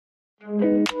Hey,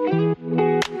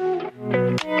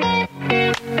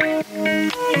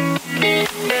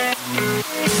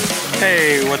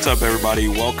 what's up, everybody?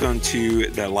 Welcome to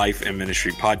the Life and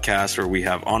Ministry podcast, where we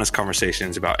have honest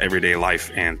conversations about everyday life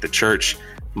and the church.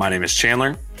 My name is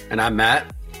Chandler. And I'm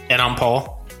Matt. And I'm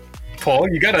Paul. Paul,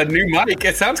 you got a new mic.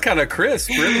 It sounds kind of crisp,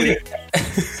 really.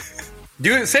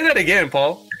 Say that again,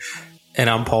 Paul.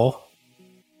 And I'm Paul.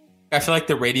 I feel like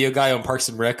the radio guy on Parks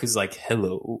and Rec who's like,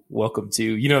 hello, welcome to,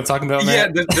 you know what I'm talking about,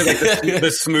 Matt? Yeah,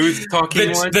 the smooth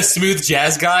talking one. The smooth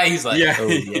jazz guy. He's like, yeah. Oh,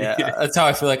 yeah. That's how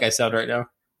I feel like I sound right now.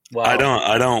 Wow.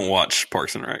 I don't watch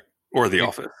Parks and Rec or The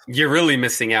Office. You're really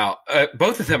missing out.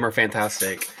 Both of them are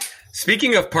fantastic.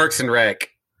 Speaking of Parks and Rec,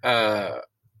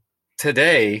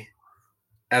 today,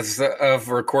 as of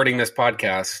recording this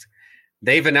podcast,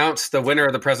 they've announced the winner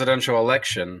of the presidential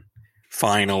election.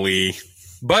 Finally.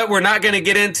 But we're not going to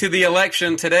get into the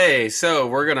election today, so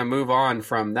we're going to move on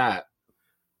from that.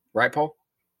 Right, Paul?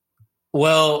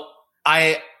 Well,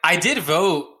 I did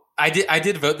vote. I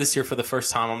did vote this year for the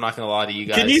first time. I'm not going to lie to you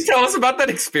guys. Can you tell us about that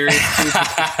experience?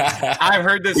 I've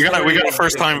heard this. We got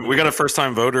a first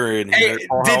time voter in here.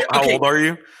 Hey, how old are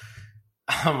you?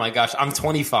 Oh my gosh, I'm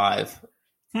 25.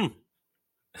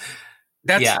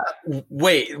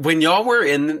 Wait, when y'all were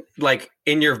in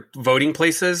your voting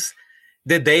places,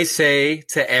 did they say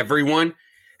to everyone,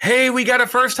 "Hey, we got a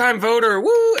first time voter,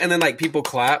 woo!" And then people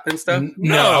clap and stuff?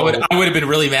 No, I would have been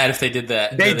really mad if they did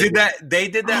that. They did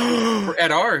that at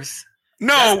ours.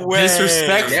 No way,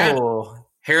 disrespectful. Yeah.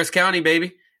 Harris County,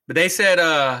 baby. But they said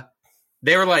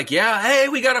they were like, "Yeah, hey,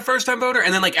 we got a first time voter,"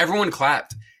 and then everyone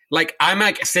clapped.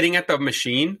 I'm sitting at the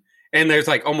machine, and there's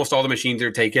almost all the machines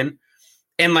are taken,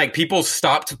 and people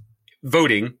stopped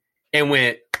voting and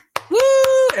went woo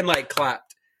and clapped.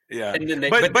 Yeah, and then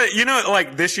but you know,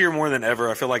 this year more than ever,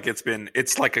 I feel like it's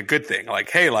a good thing.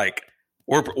 Hey,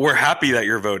 we're happy that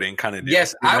you're voting, kind of deal.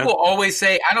 Yes, you know? I will always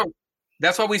say I don't.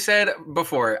 That's what we said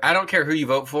before. I don't care who you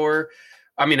vote for.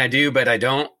 I mean, I do, but I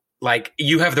don't.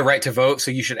 You have the right to vote,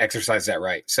 so you should exercise that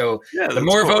right. So the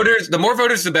more voters,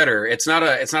 the better. It's not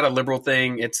a liberal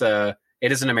thing. It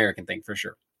is an American thing for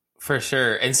sure. For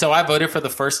sure. And so I voted for the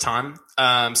first time.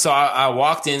 So I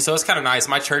walked in. So it's kind of nice.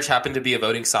 My church happened to be a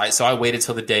voting site. So I waited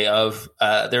till the day of.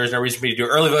 There was no reason for me to do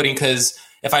early voting because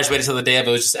if I just waited till the day of, it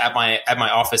was just at my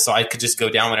office. So I could just go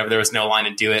down whenever there was no line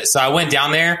and do it. So I went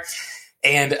down there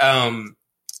and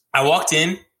I walked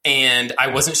in and I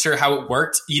wasn't sure how it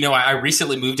worked. You know, I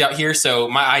recently moved out here. So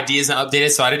my ID isn't updated.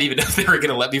 So I didn't even know if they were going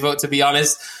to let me vote, to be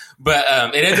honest. But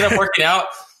it ended up working out.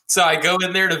 So I go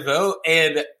in there to vote,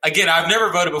 and again, I've never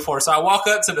voted before. So I walk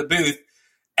up to the booth,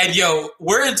 and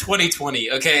we're in 2020,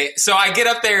 okay? So I get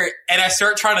up there, and I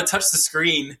start trying to touch the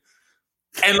screen,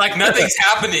 and nothing's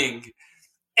happening.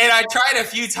 And I tried a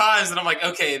few times, and I'm like,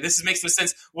 okay, this makes no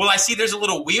sense. Well, I see there's a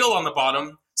little wheel on the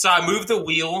bottom, so I move the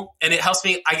wheel, and it helps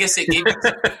me. I guess it gave me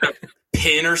a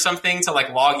pin or something to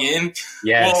log in.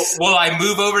 Yes. Well, I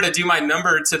move over to do my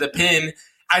number to the pin.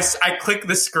 I click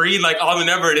the screen on the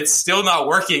number and it's still not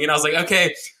working. And I was like,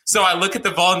 okay. So I look at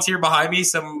the volunteer behind me,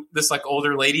 this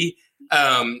older lady,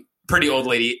 pretty old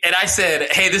lady. And I said,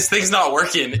 hey, this thing's not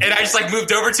working. And I just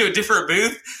moved over to a different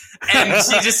booth and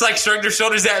she just shrugged her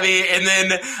shoulders at me. And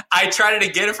then I tried it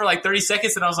again for 30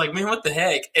 seconds and I was like, man, what the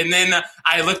heck? And then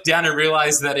I looked down and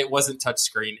realized that it wasn't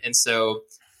touchscreen. And so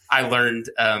I learned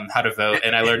how to vote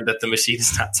and I learned that the machine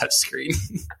is not touchscreen.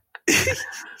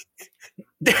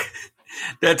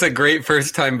 That's a great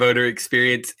first-time voter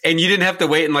experience. And you didn't have to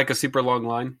wait in a super long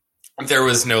line? There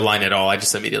was no line at all. I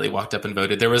just immediately walked up and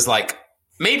voted. There was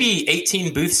maybe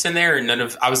 18 booths in there, and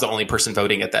I was the only person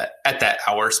voting at that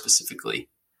hour specifically.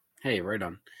 Hey, right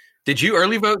on. Did you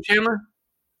early vote, Chandler?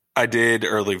 I did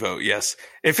early vote, yes.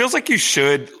 It feels like it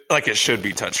should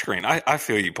be touchscreen. I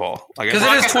feel you, Paul. Because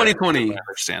it is 2020. I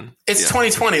understand. It's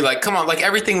 2020. Come on.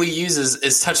 Everything we use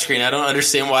is touchscreen. I don't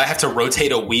understand why I have to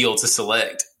rotate a wheel to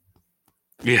select.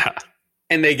 Yeah.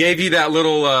 And they gave you that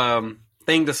little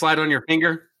thing to slide on your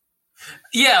finger?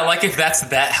 Yeah, if that's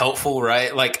that helpful,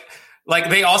 right?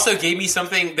 They also gave me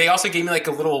something. They also gave me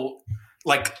a little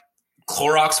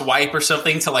Clorox wipe or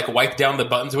something to wipe down the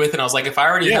buttons with. And I was like, if I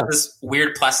already have this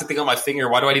weird plastic thing on my finger,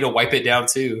 why do I need to wipe it down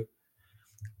too?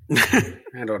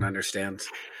 I don't understand.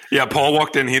 Yeah, Paul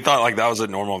walked in. He thought that was a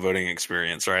normal voting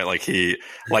experience, right? You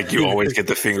always get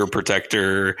the finger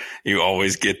protector. You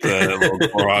always get the little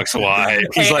Clorox wipe.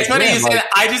 He's hey, it's funny you say that.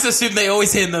 I just assume they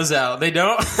always hand those out. They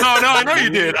don't? No, I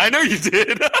know you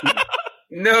did.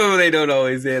 No, they don't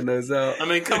always hand those out. I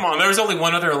mean, come on. There was only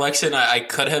one other election I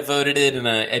could have voted in, and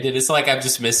I did. It's I've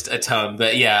just missed a ton.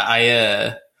 But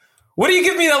yeah, what do you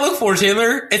give me that look for,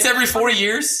 Chandler? It's every 4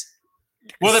 years?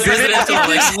 Well, the presidential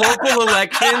election, local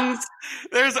elections.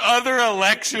 There's other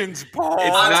elections, Paul. It's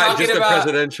not just a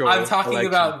presidential. I'm talking election.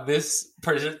 about this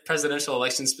presidential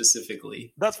election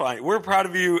specifically. That's fine. We're proud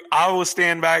of you. I will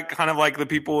stand back, kind of like the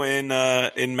people in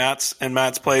Matt's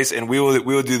place, and we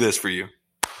will do this for you.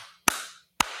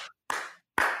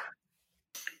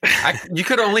 You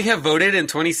could only have voted in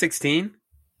 2016.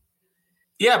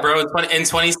 Yeah, bro. In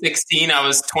 2016, I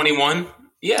was 21.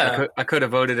 Yeah, I could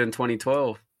have voted in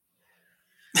 2012.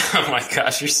 Oh my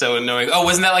gosh, you're so annoying. Oh,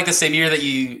 wasn't that like the same year that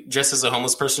you dressed as a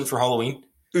homeless person for Halloween?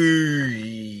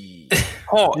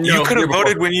 Paul, you could have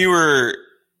voted when you were.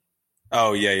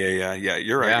 Oh yeah. You're right. Yeah.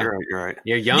 You're right.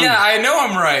 You're young. Yeah, I know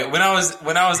I'm right. When I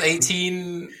was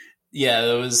 18, yeah,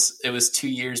 it was 2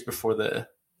 years before the.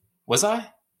 Was I?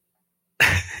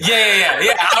 Yeah.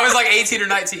 I was like 18 or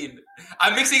 19.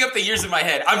 I'm mixing up the years in my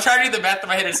head. I'm trying to do the math in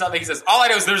my head, and it's not making sense. All I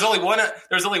know is there was only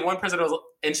one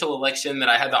presidential election that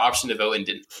I had the option to vote and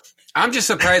didn't. I'm just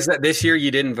surprised that this year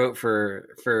you didn't vote for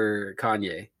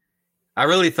Kanye. I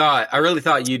really thought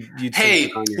you'd. Hey,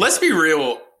 Kanye. let's be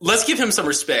real. Let's give him some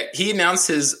respect. He announced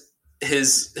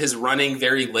his running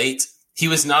very late. He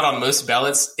was not on most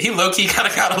ballots. He low-key kind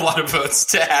of got a lot of votes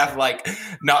to have like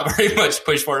not very much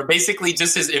push for it. Basically,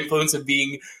 just his influence of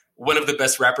being one of the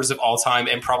best rappers of all time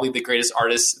and probably the greatest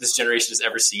artist this generation has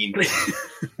ever seen.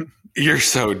 You're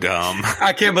so dumb.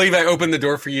 I can't believe I opened the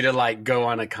door for you to like go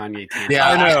on a Kanye team. Yeah,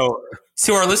 I know.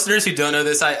 To our listeners who don't know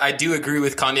this, I do agree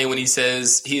with Kanye when he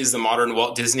says he is the modern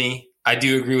Walt Disney. I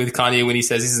do agree with Kanye when he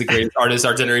says he's the greatest artist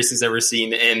our generation has ever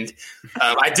seen. And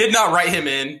I did not write him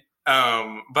in,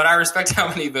 but I respect how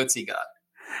many votes he got.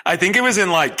 I think it was in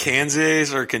like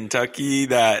Kansas or Kentucky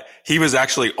that he was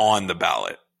actually on the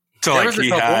ballot. So There like was a he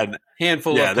couple. had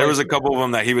Handful. Yeah, of there was a places. couple of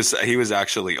them that he was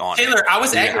actually on. Chandler, I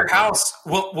was at Yeah. your house.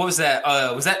 What was that?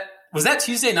 Was that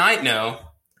Tuesday night? No.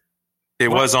 It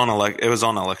was on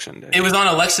election day. It was on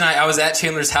election night. I was at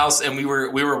Chandler's house and we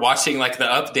were watching like the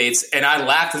updates, and I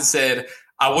laughed and said,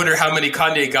 I wonder how many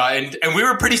Kanye got. And we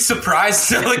were pretty surprised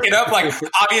to look it up. Like,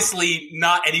 obviously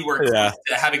not anywhere close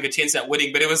to having a chance at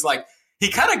winning, but it was like, he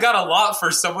kind of got a lot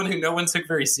for someone who no one took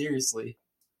very seriously.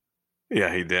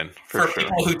 Yeah, he did. For For sure.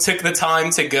 people who took the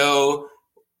time to go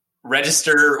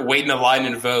register, wait in a line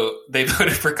and vote, they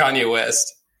voted for Kanye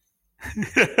West.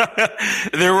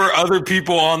 There were other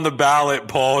people on the ballot,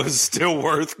 Paul. It's still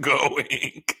worth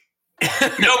going.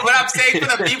 No, but I'm saying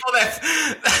for the people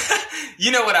that,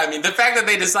 you know what I mean. The fact that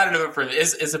they decided to vote for him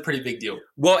is a pretty big deal.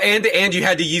 Well, and you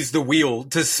had to use the wheel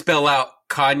to spell out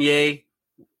Kanye.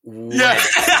 Yeah.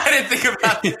 I didn't think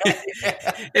about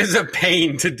that. It's a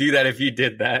pain to do that if you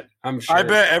did that. I'm sure. I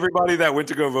bet everybody that went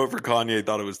to go vote for Kanye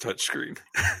thought it was touchscreen.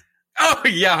 Oh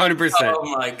yeah, 100%.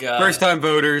 Oh my god! First time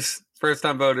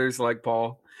voters like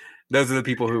Paul. Those are the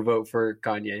people who vote for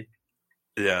Kanye.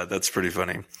 Yeah, that's pretty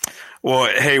funny. Well,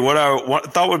 hey, what I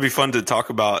thought would be fun to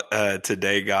talk about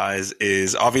today, guys,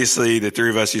 is obviously the three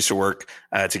of us used to work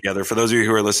together. For those of you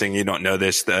who are listening, you don't know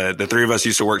this. The three of us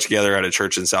used to work together at a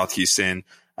church in South Houston.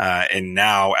 And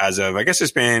now, as of, I guess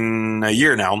it's been a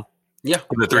year now, Yeah.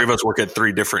 the three of us work at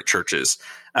three different churches.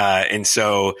 And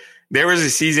so there was a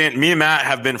season, me and Matt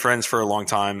have been friends for a long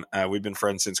time. We've been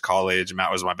friends since college. Matt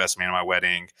was my best man at my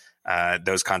wedding.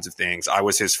 Those kinds of things. I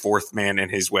was his fourth man in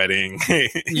his wedding.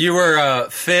 You were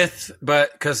fifth,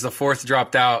 but because the fourth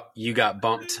dropped out, you got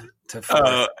bumped to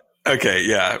fourth. Okay,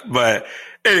 yeah. But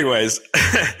anyways,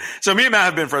 so me and Matt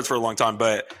have been friends for a long time,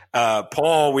 but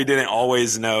Paul, we didn't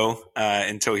always know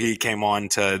until he came on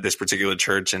to this particular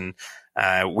church, and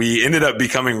we ended up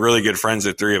becoming really good friends,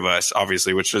 the three of us,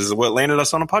 obviously, which is what landed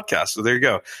us on a podcast. So there you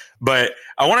go. But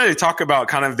I wanted to talk about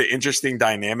kind of the interesting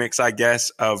dynamics, I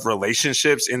guess, of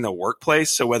relationships in the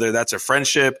workplace. So whether that's a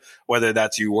friendship, whether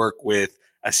that's you work with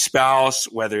a spouse,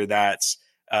 whether that's,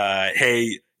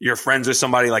 hey, you're friends with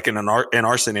somebody like in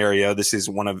our scenario. This is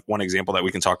one example that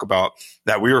we can talk about,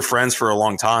 that we were friends for a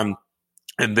long time.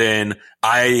 And then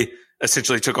I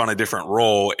essentially took on a different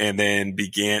role and then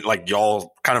began, like,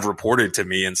 y'all kind of reported to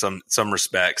me in some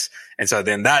respects. And so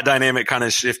then that dynamic kind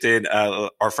of shifted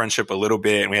our friendship a little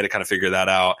bit, and we had to kind of figure that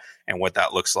out and what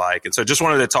that looks like. And so just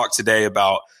wanted to talk today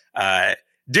about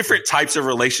different types of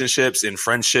relationships and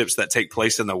friendships that take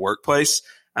place in the workplace.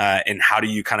 And how do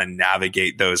you kind of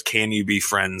navigate those? Can you be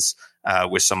friends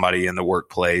with somebody in the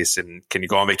workplace? And can you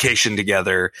go on vacation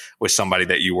together with somebody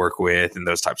that you work with, and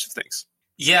those types of things?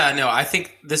 Yeah, no, I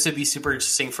think this would be super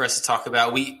interesting for us to talk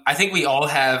about. I think we all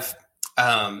have,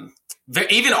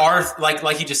 even our,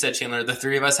 like you just said, Chandler, the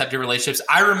three of us have different relationships.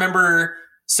 I remember,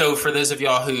 so for those of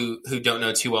y'all who don't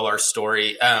know too well our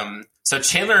story, so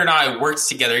Chandler and I worked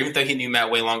together, even though he knew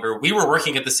Matt way longer. We were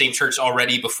working at the same church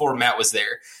already before Matt was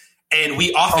there. and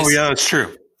we office. Oh yeah, that's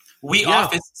true. We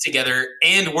officed together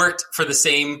and worked for the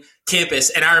same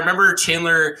campus. And I remember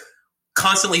Chandler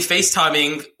constantly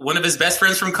FaceTiming one of his best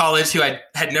friends from college who I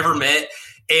had never met.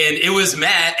 And it was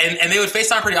Matt. And they would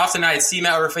FaceTime pretty often. I'd see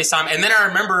Matt over FaceTime. And then I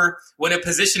remember when a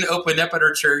position opened up at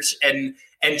our church and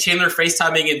Chandler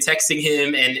FaceTiming and texting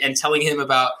him and telling him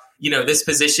about, this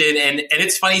position. And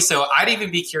it's funny. So I'd even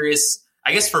be curious,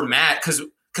 I guess, for Matt,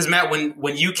 because Matt,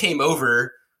 when you came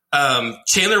over,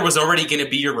 Chandler was already going to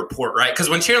be your report, right? Because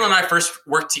when Chandler and I first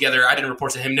worked together, I didn't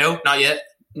report to him. No, not yet.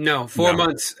 No, 4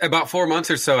 months, about 4 months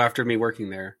or so after me working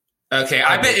there. Okay,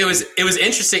 I bet it was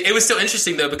interesting. It was still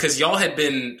interesting though, because y'all had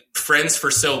been friends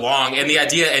for so long, and the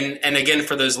idea, and again,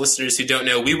 for those listeners who don't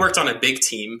know, we worked on a big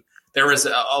team. There was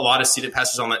a lot of student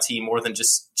pastors on that team, more than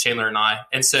just Chandler and I.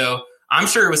 And so I'm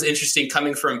sure it was interesting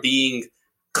coming from being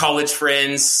college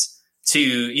friends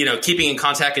to, keeping in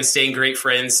contact and staying great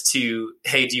friends to,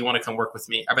 hey, do you want to come work with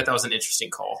me? I bet that was an interesting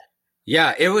call.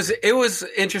 Yeah, it was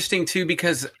interesting too,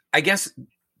 because I guess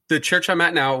the church I'm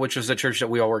at now, which was the church that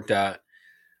we all worked at,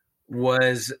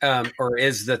 was or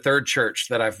is the third church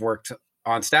that I've worked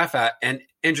on staff at. And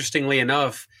interestingly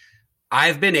enough,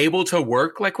 I've been able to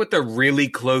work like with a really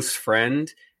close friend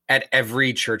at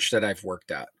every church that I've worked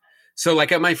at. So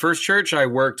like at my first church, I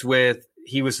worked with,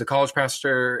 he was the college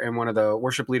pastor and one of the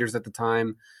worship leaders at the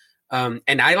time.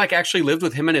 And I like actually lived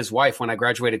with him and his wife when I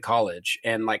graduated college,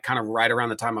 and like kind of right around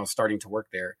the time I was starting to work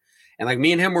there. And like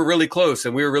me and him were really close,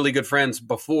 and we were really good friends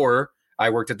before I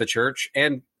worked at the church.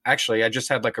 And actually, I just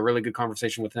had like a really good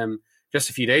conversation with him just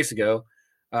a few days ago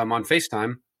on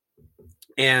FaceTime.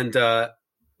 And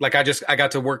like I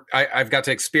got to work, I've got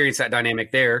to experience that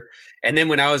dynamic there. And then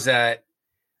when I was at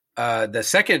the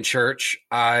second church,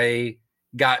 I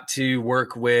got to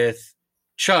work with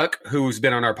Chuck, who's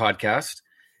been on our podcast,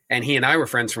 and he and I were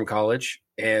friends from college,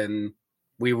 and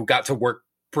we got to work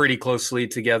pretty closely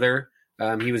together.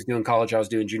 He was doing college, I was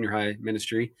doing junior high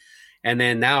ministry. And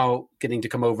then now getting to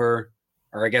come over,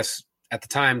 or I guess at the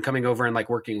time coming over and like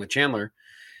working with Chandler.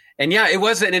 And yeah, it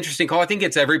was an interesting call. I think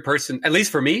it's every person, at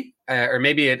least for me, or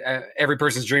maybe every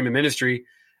person's dream in ministry,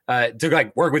 to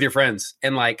like work with your friends.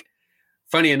 And like,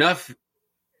 funny enough,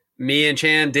 me and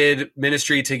Chan did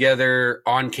ministry together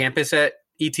on campus at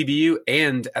ETBU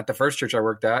and at the first church I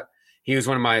worked at. He was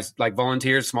one of my like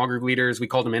volunteers, small group leaders. We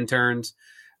called them interns.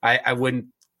 I wouldn't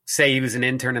say he was an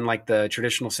intern in like the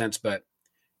traditional sense, but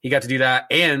he got to do that.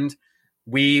 And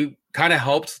we kind of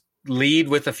helped lead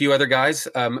with a few other guys,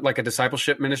 like a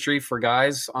discipleship ministry for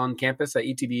guys on campus at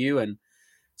ETBU. And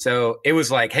so it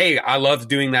was like, hey, I loved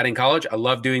doing that in college. I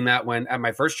loved doing that when at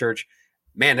my first church.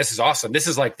 Man, this is awesome. This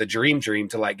is like the dream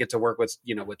to like get to work with,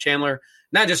 with Chandler,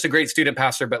 not just a great student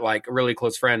pastor, but like a really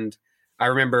close friend. I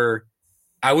remember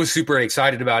I was super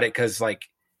excited about it because like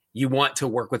you want to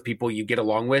work with people you get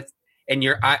along with, and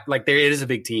like there it is a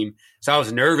big team. So I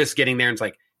was nervous getting there, and it's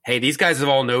like, hey, these guys have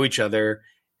all know each other,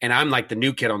 and I'm like the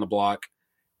new kid on the block.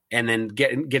 And then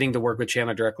getting to work with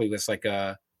Chandler directly was like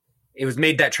it was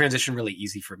made that transition really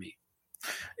easy for me.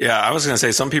 Yeah, I was going to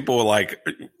say some people like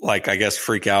I guess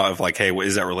freak out of like, hey,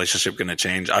 is that relationship going to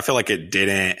change? I feel like it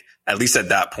didn't, at least at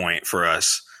that point for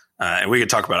us. And we could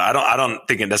talk about it. I don't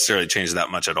think it necessarily changed that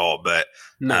much at all, but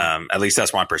no. At least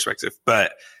that's my perspective.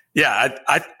 But yeah,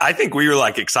 I think we were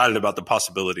like excited about the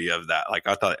possibility of that. Like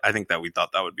I think that we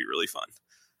thought that would be really fun.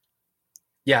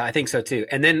 Yeah, I think so too.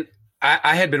 And then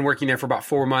I had been working there for about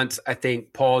 4 months. I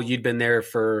think Paul, you'd been there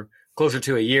for closer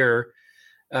to a year.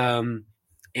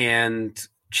 And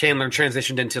Chandler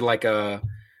transitioned into like a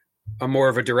more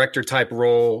of a director type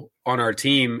role on our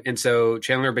team. And so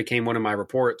Chandler became one of my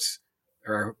reports,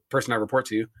 or a person I report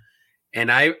to.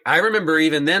 And I remember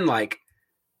even then, like,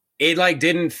 it like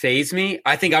didn't faze me.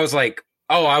 I think I was like,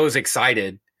 oh, I was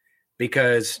excited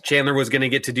because Chandler was going to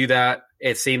get to do that.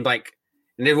 It seemed like,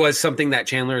 and it was something that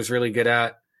Chandler is really good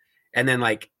at. And then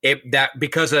like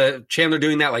because of Chandler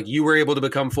doing that, like you were able to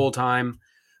become full-time,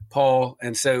 Paul.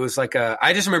 And so it was like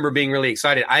I just remember being really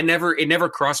excited. It never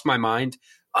crossed my mind,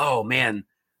 oh man,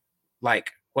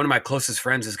 like one of my closest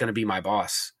friends is going to be my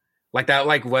boss. Like that,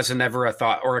 like wasn't ever a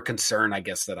thought or a concern, I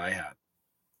guess, that I had.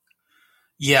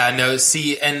 Yeah, no,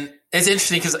 see, and it's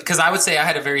interesting because I would say I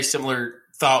had a very similar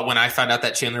thought when I found out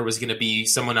that Chandler was going to be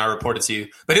someone I reported to,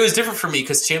 but it was different for me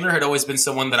because Chandler had always been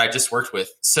someone that I just worked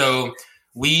with. So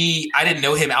I didn't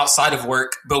know him outside of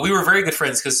work, but we were very good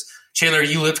friends because Chandler,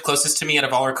 you lived closest to me out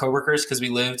of all our coworkers because we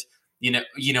lived,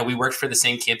 we worked for the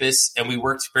same campus, and we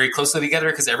worked very closely together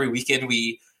because every weekend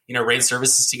we, ran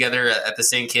services together at the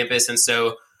same campus. And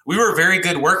so we were very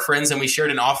good work friends, and we shared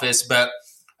an office. But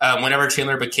whenever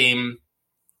Chandler became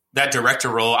that director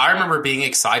role, I remember being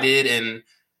excited and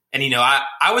And,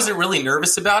 I wasn't really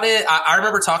nervous about it. I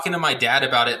remember talking to my dad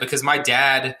about it because my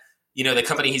dad, the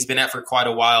company he's been at for quite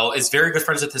a while, is very good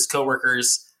friends with his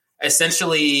coworkers,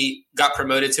 essentially got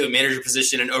promoted to a manager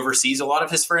position and oversees a lot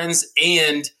of his friends.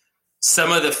 And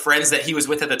some of the friends that he was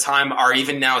with at the time are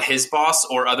even now his boss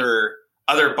or other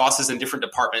bosses in different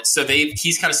departments. So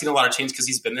he's kind of seen a lot of change because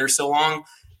he's been there so long.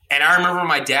 And I remember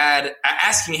my dad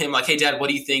asking him, like, hey, Dad, what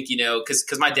do you think,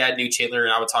 because my dad knew Chandler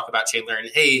and I would talk about Chandler and,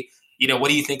 hey, what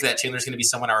do you think that Chandler's going to be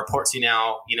someone I report to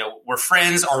now? We're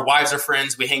friends. Our wives are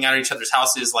friends. We hang out at each other's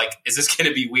houses. Like, is this going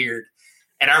to be weird?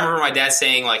 And I remember my dad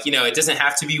saying, like, it doesn't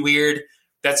have to be weird.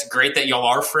 That's great that y'all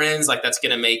are friends. Like, that's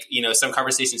going to make, some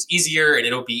conversations easier and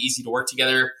it'll be easy to work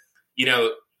together. And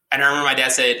I remember my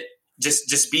dad said,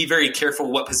 just be very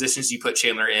careful what positions you put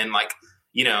Chandler in. Like,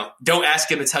 don't ask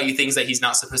him to tell you things that he's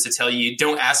not supposed to tell you.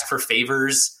 Don't ask for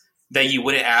favors that you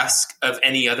wouldn't ask of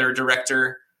any other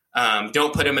director.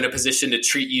 Don't put him in a position to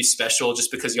treat you special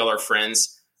just because y'all are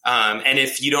friends. And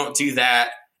if you don't do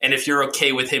that, and if you're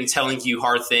okay with him telling you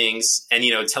hard things and,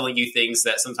 telling you things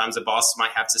that sometimes a boss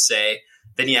might have to say,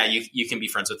 then yeah, you can be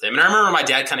friends with him. And I remember my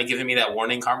dad kind of giving me that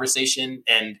warning conversation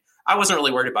and I wasn't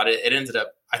really worried about it. It ended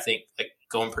up, I think, like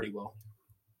going pretty well.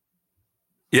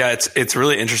 Yeah, it's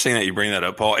really interesting that you bring that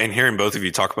up, Paul. And hearing both of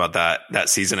you talk about that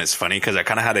season is funny because I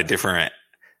kind of had a different,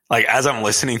 like, as I'm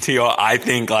listening to y'all, I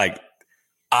think like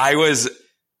I was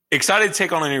excited to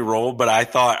take on a new role, but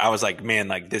I was like, man,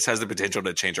 like this has the potential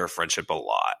to change our friendship a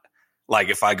lot. Like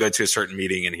if I go to a certain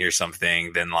meeting and hear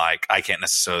something, then like I can't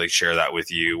necessarily share that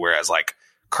with you. Whereas like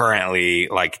currently,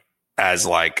 like as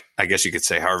like, I guess you could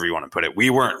say however you want to put it, we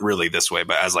weren't really this way,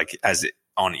 but as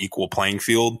on equal playing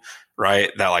field,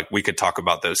 right? That like we could talk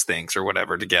about those things or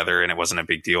whatever together and it wasn't a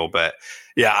big deal. But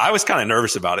yeah, I was kind of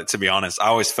nervous about it, to be honest. I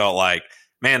always felt like,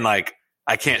 man, like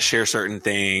I can't share certain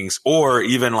things, or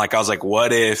even like, I was like,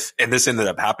 what if, and this ended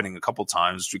up happening a couple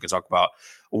times, we can talk about,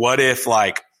 what if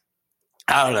like,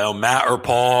 I don't know, Matt or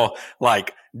Paul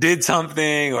like did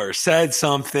something or said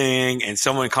something and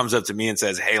someone comes up to me and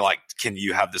says, hey, like, can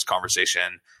you have this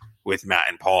conversation with Matt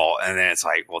and Paul? And then it's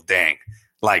like, well, dang,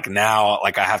 like now,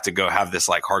 like I have to go have this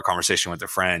like hard conversation with a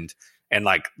friend. And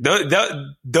like those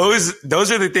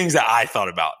are the things that I thought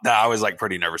about that I was like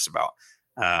pretty nervous about.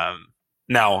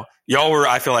 Now y'all were,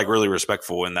 I feel like really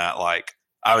respectful in that, like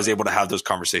I was able to have those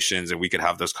conversations and we could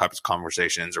have those types of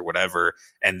conversations or whatever.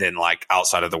 And then like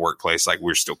outside of the workplace, like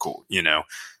we're still cool,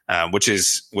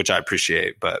 which I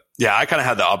appreciate. But yeah, I kind of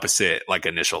had the opposite, like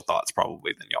initial thoughts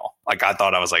probably than y'all. Like I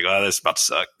thought I was like, oh, this is about to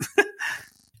suck.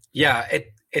 Yeah.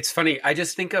 It's funny. I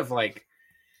just think of like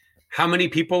how many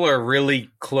people are really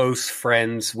close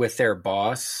friends with their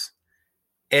boss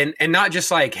and not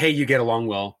just like, hey, you get along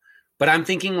well, but I'm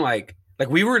thinking like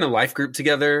we were in a life group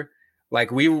together.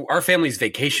 Like our families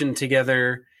vacationed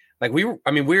together. Like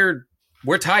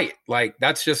we're tight. Like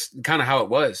that's just kind of how it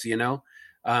was,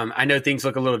 I know things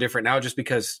look a little different now just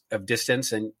because of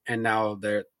distance and now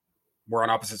we're on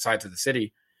opposite sides of the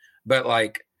city. But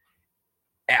like,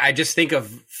 I just think of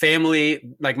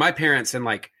family, like my parents, and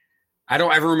like, I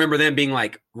don't ever remember them being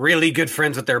like really good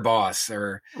friends with their boss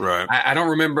or right. I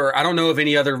don't know of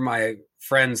any other of my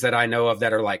friends that I know of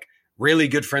that are like really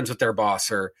good friends with their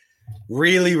boss or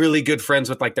really, really good friends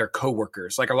with like their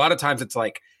coworkers. Like a lot of times it's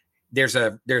like, there's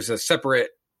a separate,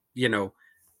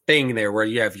 thing there where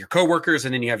you have your coworkers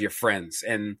and then you have your friends.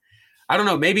 And I don't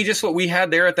know, maybe just what we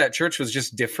had there at that church was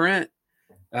just different.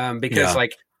 Because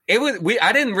like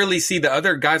I didn't really see the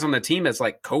other guys on the team as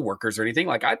like coworkers or anything.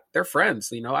 Like they're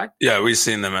friends, Yeah, we've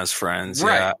seen them as friends.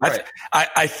 Right, yeah. Right.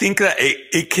 I think that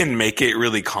it can make it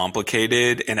really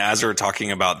complicated. And as we're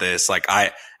talking about this, like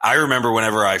I remember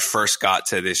whenever I first got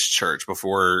to this church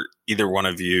before either one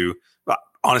of you,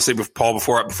 honestly, with Paul,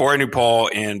 before I knew Paul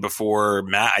and before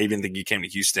Matt, I even think you came to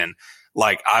Houston.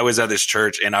 Like I was at this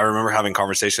church and I remember having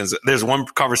conversations. There's one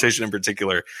conversation in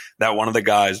particular that one of the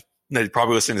guys that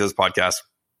probably listening to this podcast,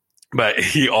 but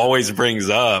he always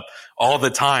brings up all the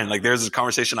time. Like there's this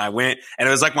conversation I went and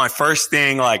it was like my first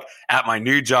thing, like at my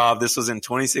new job. This was in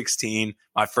 2016,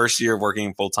 my first year of working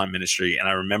in full-time ministry. And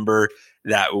I remember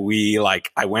that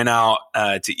I went out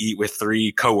to eat with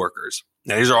 3 coworkers.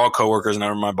 Now these are all coworkers,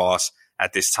 none of my boss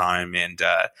at this time. And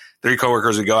 3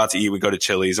 coworkers, we go out to eat, we go to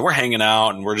Chili's and we're hanging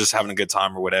out and we're just having a good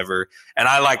time or whatever. And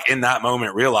I like in that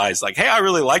moment realized like, hey, I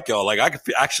really like y'all. Like I could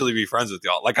actually be friends with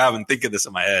y'all. Like I've been thinking this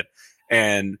in my head.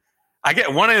 And I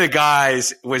get one of the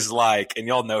guys was like, and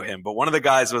y'all know him, but one of the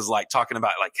guys was like talking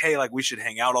about like, hey, like we should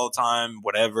hang out all the time,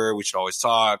 whatever. We should always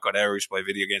talk, whatever. We should play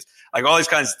video games, like all these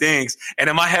kinds of things. And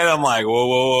in my head, I'm like,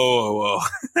 whoa.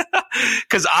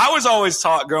 Cause I was always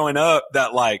taught growing up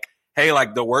that like, hey,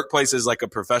 like the workplace is like a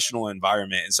professional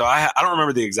environment. And so I don't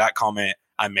remember the exact comment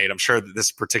I made. I'm sure that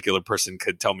this particular person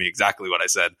could tell me exactly what I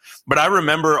said, but I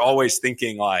remember always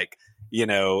thinking like, you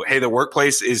know, hey, the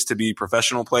workplace is to be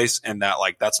professional place, and that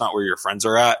like that's not where your friends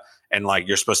are at, and like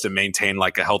you're supposed to maintain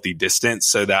like a healthy distance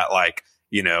so that like,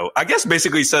 you know, I guess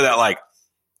basically so that like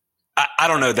I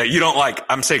don't know, that you don't like,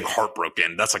 I'm saying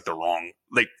heartbroken. That's like the wrong,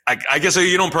 like I guess so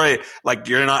you don't pray like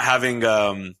you're not having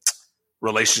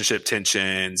relationship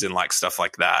tensions and like stuff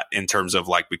like that in terms of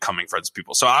like becoming friends with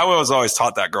people. So I was always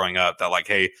taught that growing up, that like,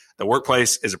 hey, the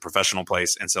workplace is a professional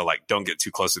place, and so like don't get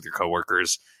too close with your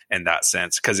coworkers in that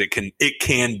sense, because it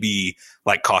can be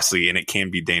like costly and it can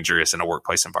be dangerous in a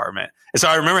workplace environment. And so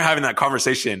I remember having that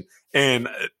conversation, and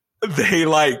they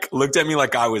like looked at me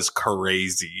like I was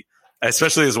crazy,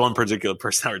 especially this one particular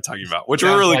person that we're talking about, which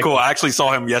were really cool. I actually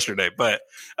saw him yesterday, but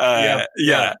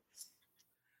yeah.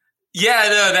 Yeah,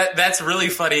 no, that's really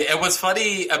funny. And what's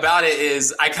funny about it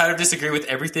is I kind of disagree with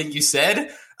everything you said.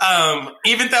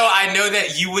 Even though I know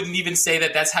that you wouldn't even say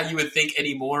that that's how you would think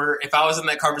anymore. If I was in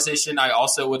that conversation, I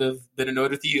also would have been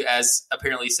annoyed with you, as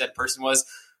apparently said person was.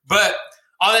 But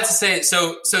all that to say,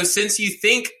 so since you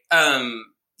think,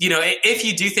 you know, if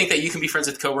you do think that you can be friends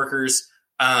with coworkers,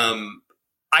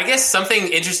 I guess something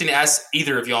interesting to ask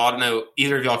either of y'all, I don't know,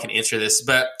 either of y'all can answer this,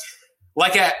 but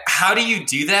like, how do you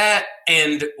do that?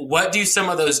 And what do some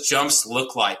of those jumps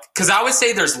look like? Because I would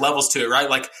say there's levels to it, right?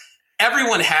 Like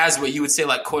everyone has what you would say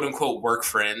like quote unquote work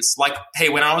friends. Like, hey,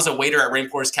 when I was a waiter at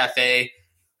Rainforest Cafe,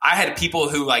 I had people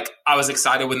who like I was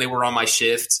excited when they were on my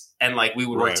shift and like we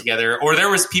would work together. Or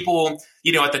there was people,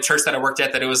 you know, at the church that I worked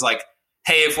at that it was like,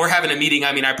 hey, if we're having a meeting,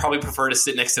 I mean, I probably prefer to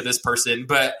sit next to this person,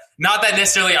 but not that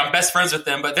necessarily I'm best friends with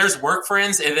them. But there's work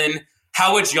friends. And then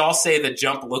how would y'all say the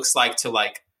jump looks like to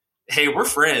like, hey, we're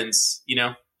friends, you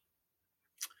know?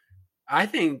 I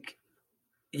think,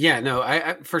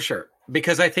 I for sure.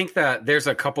 Because I think that there's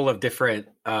a couple of different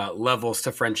levels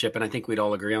to friendship, and I think we'd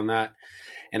all agree on that.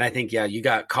 And I think, you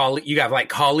got like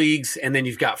colleagues, and then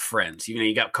you've got friends. You know,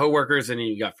 you got coworkers, and then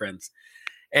you got friends.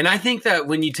 And I think that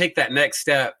when you take that next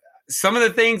step, some of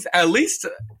the things, at least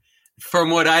from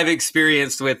what I've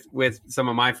experienced with some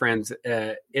of my friends,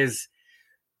 is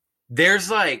there's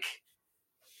like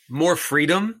more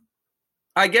freedom,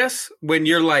 I guess, when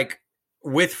you're like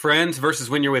with friends versus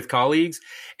when you're with colleagues.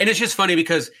 And it's just funny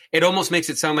because it almost makes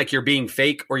it sound like you're being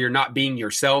fake or you're not being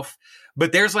yourself.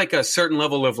 But there's like a certain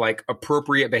level of like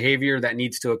appropriate behavior that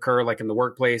needs to occur, like in the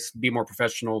workplace, be more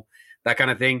professional, that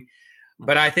kind of thing.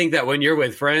 But I think that when you're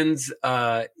with friends,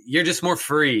 you're just more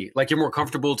free. Like you're more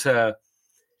comfortable to,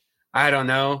 I don't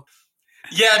know.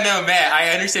 Yeah, no, Matt,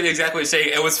 I understand exactly what you're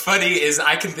saying. And what's funny is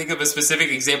I can think of a specific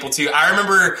example too. I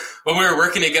remember when we were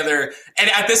working together, and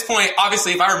at this point,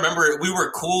 obviously, if I remember it, we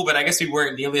were cool, but I guess we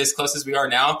weren't nearly as close as we are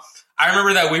now. I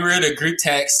remember that we were in a group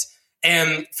text,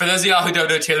 and for those of y'all who don't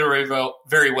know Chandler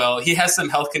very well, he has some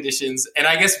health conditions, and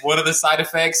I guess one of the side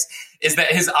effects is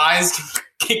that his eyes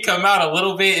can come out a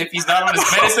little bit if he's not on his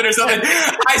medicine or something.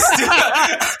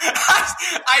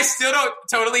 I still don't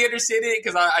totally understand it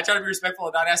because I try to be respectful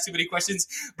and not ask too many questions.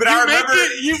 But I remember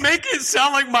you make it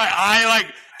sound like my eye, like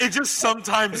it just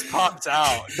sometimes pops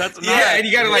out. That's not, and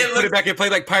you gotta like put it back and play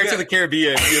like Pirates of the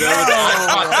Caribbean, you know?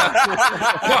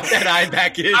 Pop that eye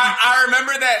back in. I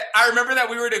remember that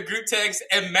we were in a group text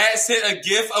and Matt sent a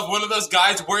gif of one of those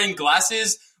guys wearing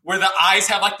glasses where the eyes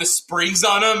have like the springs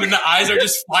on them and the eyes are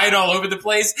just flying all over the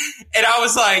place. And I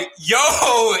was like,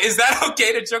 yo, is that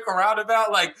okay to joke around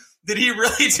about? Like, did he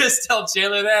really just tell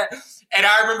Chandler that? And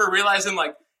I remember realizing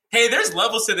like, hey, there's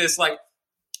levels to this. Like,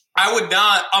 I would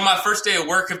not, on my first day of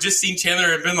work, have just seen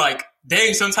Chandler and been like,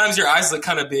 dang, sometimes your eyes look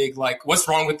kind of big. Like, what's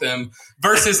wrong with them?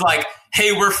 Versus like,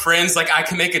 hey, we're friends. Like, I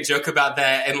can make a joke about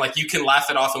that. And like, you can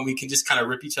laugh it off and we can just kind of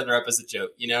rip each other up as a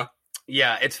joke, you know?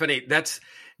 Yeah, it's funny. That's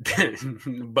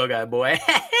bug-eye boy.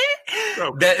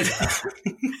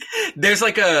 There's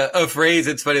like a phrase.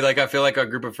 It's funny. Like, I feel like a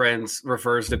group of friends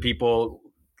refers to people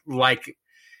like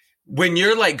when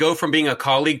you're like go from being a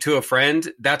colleague to a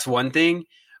friend, that's one thing.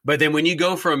 But then when you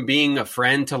go from being a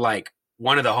friend to like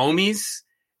one of the homies,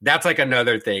 that's like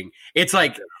another thing. It's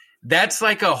like, that's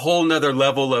like a whole nother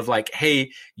level of like,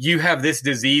 hey, you have this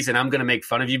disease and I'm going to make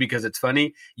fun of you because it's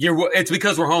funny. It's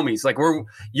because we're homies. Like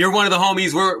you're one of the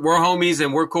homies. We're homies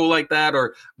and we're cool like that.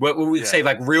 Or what we say,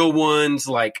 like real ones,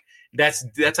 like that's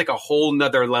like a whole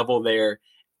nother level there.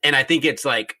 And I think it's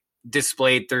like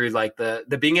displayed through like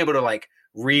the being able to like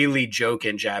really joke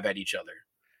and jab at each other.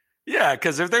 Yeah,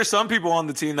 because if there's some people on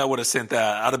the team that would have sent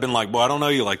that, I'd have been like, "Boy, I don't know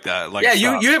you like that." Like, yeah,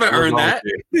 you haven't earned that.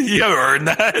 You haven't earned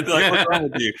that. Like, what's wrong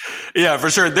with you? Yeah, for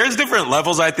sure. There's different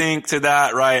levels, I think, to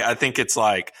that, right? I think it's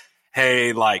like,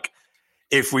 hey, like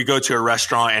if we go to a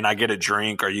restaurant and I get a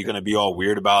drink, are you going to be all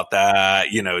weird about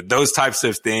that? You know, those types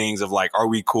of things of like, are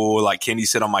we cool? Like, can you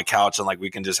sit on my couch and like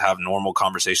we can just have normal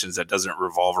conversations that doesn't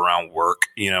revolve around work,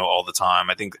 you know, all the time?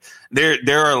 I think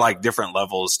there are like different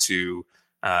levels to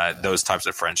those types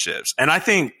of friendships. And I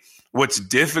think what's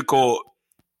difficult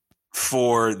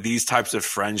for these types of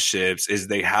friendships is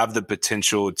they have the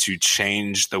potential to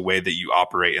change the way that you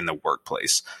operate in the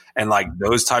workplace. And like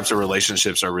those types of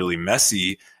relationships are really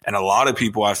messy. And a lot of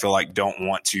people I feel like don't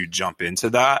want to jump into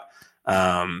that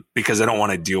because they don't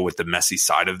want to deal with the messy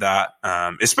side of that.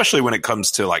 Especially when it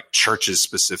comes to like churches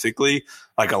specifically.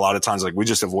 Like a lot of times, like we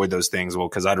just avoid those things. Well,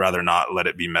 because I'd rather not let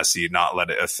it be messy, not let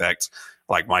it affect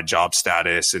like my job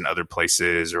status in other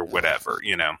places or whatever,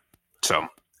 you know? So.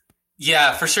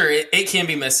 Yeah, for sure. It can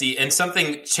be messy. And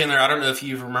something, Chandler, I don't know if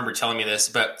you remember telling me this,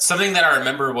 but something that I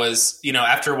remember was, you know,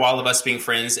 after a while of us being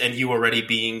friends and you already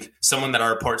being someone that I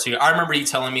report to, I remember you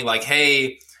telling me like,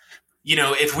 hey, you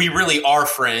know, if we really are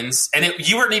friends, and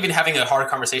you weren't even having a hard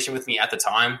conversation with me at the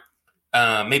time.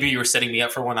 Maybe you were setting me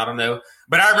up for one. I don't know.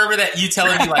 But I remember that you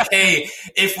telling me like, hey,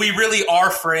 if we really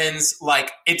are friends,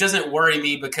 like it doesn't worry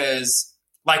me because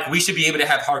like we should be able to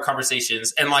have hard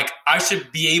conversations. And like I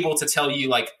should be able to tell you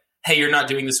like, hey, you're not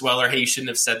doing this well, or hey, you shouldn't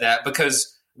have said that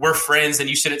because we're friends and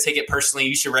you shouldn't take it personally.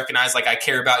 You should recognize like I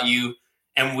care about you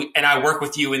and I work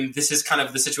with you. And this is kind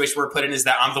of the situation we're put in is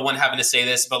that I'm the one having to say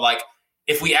this. But like,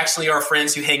 if we actually are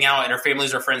friends who hang out and our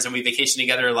families are friends and we vacation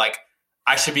together, like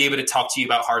I should be able to talk to you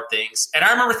about hard things. And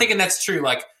I remember thinking that's true.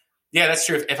 Like, yeah, that's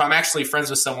true. If I'm actually friends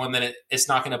with someone, then it's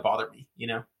not going to bother me, you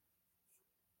know?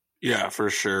 Yeah, for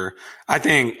sure. I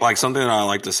think like something that I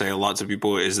like to say a lot to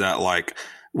people is that like,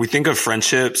 we think of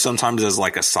friendship sometimes as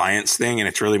like a science thing and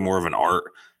it's really more of an art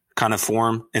kind of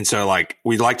form. And so like,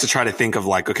 we like to try to think of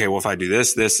like, okay, well, if I do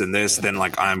this, this, and this, then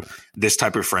like I'm this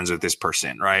type of friends with this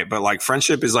person. Right. But like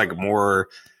friendship is like more,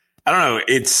 I don't know.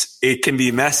 It can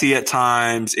be messy at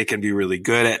times. It can be really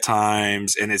good at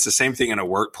times. And it's the same thing in a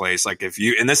workplace. Like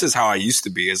and this is how I used to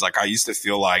be is like, I used to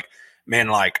feel like, man,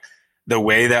 like, the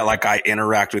way that like I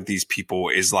interact with these people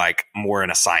is like more in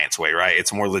a science way, right?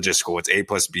 It's more logistical. It's A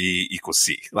plus B equals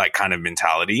C, like kind of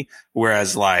mentality.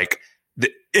 Whereas like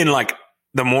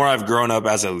the more I've grown up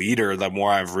as a leader, the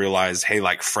more I've realized, hey,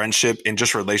 like friendship and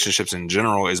just relationships in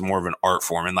general is more of an art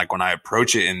form. And like when I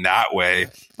approach it in that way,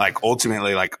 like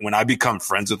ultimately, like when I become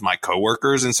friends with my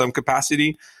coworkers in some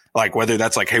capacity, like whether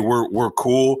that's like, hey, we're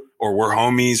cool or we're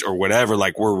homies or whatever,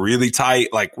 like we're really tight,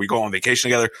 like we go on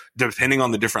vacation together, depending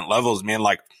on the different levels, man,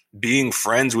 like being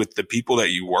friends with the people that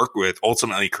you work with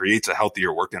ultimately creates a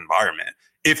healthier work environment.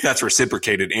 If that's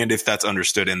reciprocated and if that's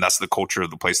understood and that's the culture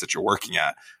of the place that you're working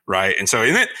at. Right. And so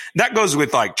that goes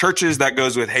with like churches, that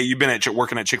goes with, hey, you've been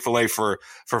working at Chick-fil-A for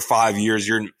 5 years.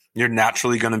 You're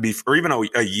naturally going to be, or even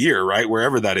a year, right?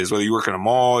 Wherever that is, whether you work in a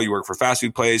mall, you work for a fast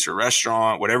food place or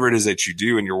restaurant, whatever it is that you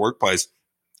do in your workplace,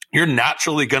 you're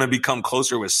naturally going to become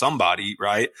closer with somebody.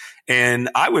 Right. And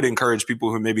I would encourage people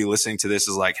who may be listening to this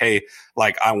is like, hey,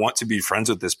 like I want to be friends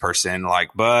with this person,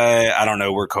 like, but I don't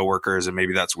know, we're coworkers and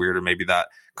maybe that's weird or maybe that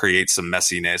creates some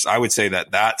messiness. I would say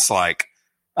that that's like,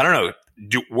 I don't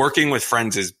know, working with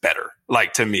friends is better.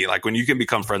 Like to me, like when you can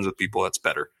become friends with people, that's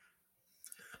better.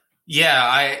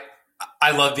 Yeah,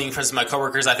 I love being friends with my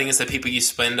coworkers. I think it's the people you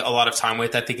spend a lot of time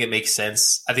with. I think it makes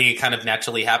sense. I think it kind of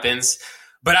naturally happens.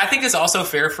 But I think it's also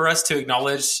fair for us to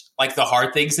acknowledge like the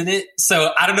hard things in it.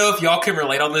 So I don't know if y'all can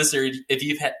relate on this or if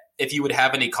you would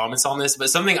have any comments on this,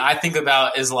 but something I think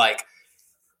about is like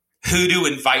who to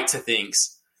invite to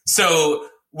things. So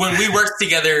when we work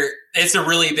together, it's a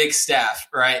really big staff,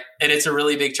 right? And it's a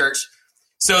really big church.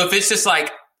 So if it's just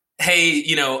like, hey,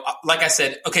 you know, like I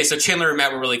said, okay, so Chandler and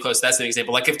Matt were really close. That's an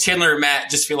example. Like if Chandler and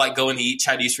Matt just feel like going to eat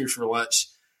Chinese food for lunch,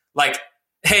 like,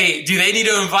 hey, do they need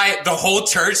to invite the whole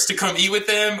church to come eat with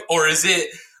them? Or is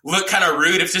it look kind of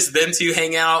rude if just them two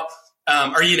hang out?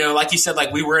 Or, you know, like you said,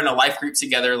 like we were in a life group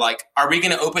together. Like, are we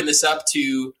going to open this up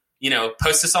to, you know,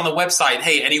 post this on the website?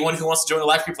 Hey, anyone who wants to join a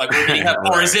life group, like we're meeting up.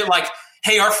 Or is it like,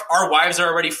 hey, our wives are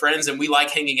already friends and we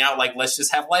like hanging out. Like, let's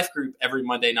just have life group every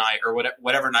Monday night or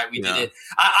whatever night we did it.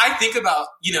 I think about,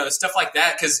 you know, stuff like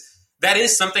that because that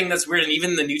is something that's weird. And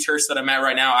even the new church that I'm at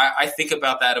right now, I think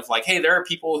about that of like, hey, there are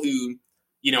people who,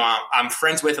 you know, I'm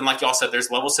friends with. And like y'all said, there's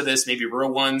levels to this, maybe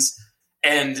real ones.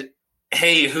 And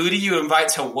hey, who do you invite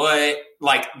to what?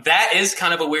 Like that is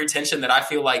kind of a weird tension that I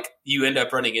feel like you end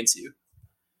up running into.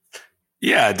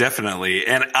 Yeah, definitely.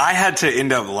 And I had to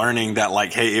end up learning that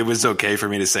like, hey, it was okay for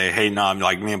me to say, hey, no, I'm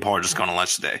like me and Paul are just going to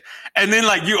lunch today. And then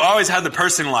like you always have the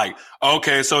person like,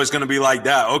 okay, so it's going to be like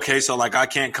that. Okay, so like I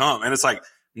can't come. And it's like,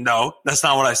 no, that's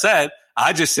not what I said.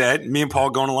 I just said me and Paul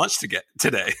going to lunch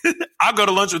today. I'll go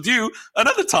to lunch with you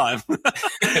another time.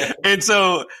 And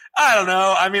so I don't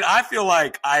know. I mean, I feel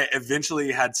like I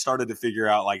eventually had started to figure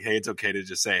out like, hey, it's okay to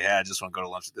just say, hey, I just want to go to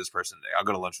lunch with this person today. I'll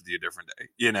go to lunch with you a different day,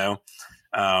 you know?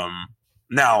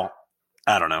 Now,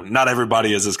 I don't know. Not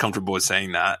everybody is as comfortable with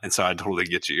saying that. And so I totally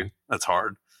get you. That's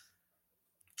hard.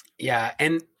 Yeah.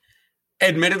 And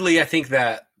admittedly, I think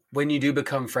that when you do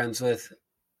become friends with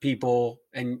people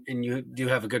and you do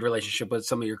have a good relationship with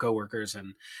some of your coworkers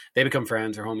and they become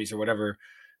friends or homies or whatever,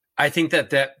 I think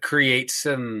that creates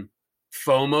some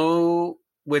FOMO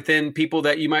within people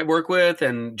that you might work with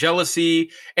and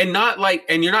jealousy and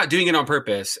you're not doing it on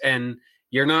purpose and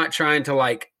you're not trying to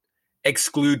like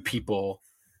exclude people.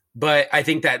 But I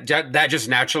think that just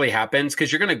naturally happens because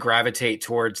you're going to gravitate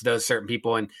towards those certain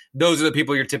people. And those are the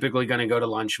people you're typically going to go to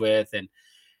lunch with. And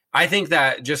I think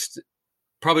that just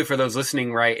probably for those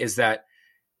listening, right, is that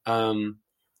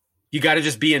you got to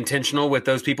just be intentional with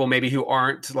those people maybe who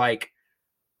aren't like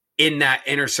in that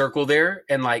inner circle there.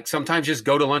 And like sometimes just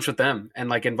go to lunch with them and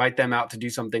like invite them out to do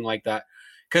something like that.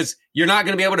 Because you're not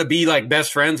going to be able to be like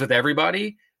best friends with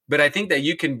everybody. But I think that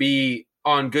you can be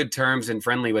on good terms and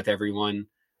friendly with everyone.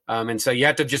 And so you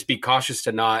have to just be cautious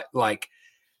to not like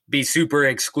be super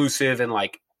exclusive and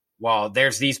like, well,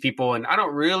 there's these people and I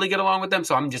don't really get along with them.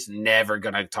 So I'm just never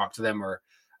going to talk to them or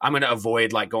I'm going to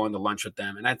avoid like going to lunch with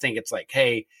them. And I think it's like,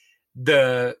 hey,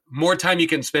 the more time you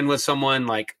can spend with someone,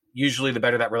 like usually the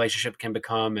better that relationship can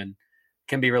become and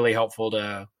can be really helpful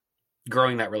to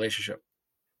growing that relationship.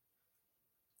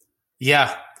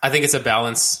 Yeah, I think it's a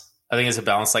balance. Like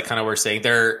kind of we're saying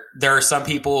there are some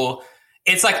people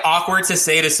it's like awkward to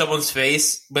say to someone's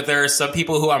face, but there are some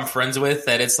people who I'm friends with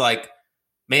that it's like,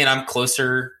 man, I'm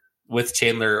closer with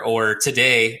Chandler, or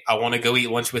today I want to go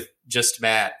eat lunch with just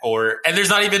Matt, and there's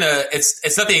not even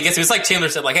it's nothing against me. It's like Chandler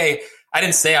said, like, hey, I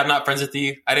didn't say I'm not friends with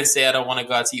you. I didn't say I don't want to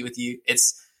go out to eat with you.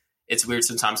 It's weird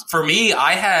sometimes. For me,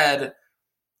 I had,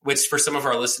 which for some of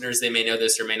our listeners, they may know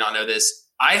this or may not know this,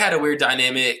 I had a weird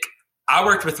dynamic. I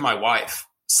worked with my wife.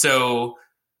 So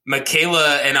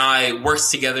Michaela and I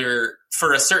worked together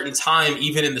for a certain time,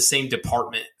 even in the same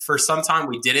department. For some time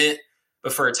we didn't,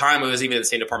 but for a time it was even in the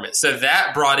same department. So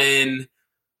that brought in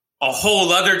a whole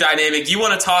other dynamic. You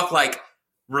want to talk like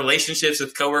relationships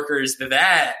with coworkers,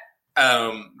 that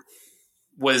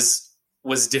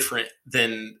was different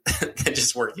than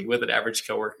just working with an average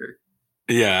coworker.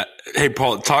 Yeah. Hey,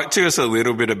 Paul, talk to us a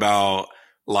little bit about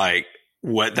like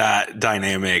what that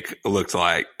dynamic looked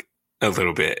like a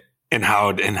little bit. And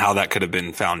how that could have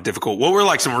been found difficult. What were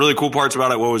like some really cool parts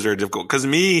about it? What was very difficult? Because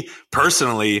me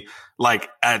personally, like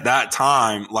at that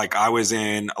time, like I was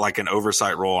in like an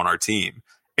oversight role on our team.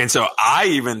 And so I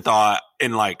even thought,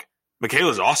 and like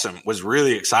Michaela's awesome, was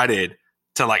really excited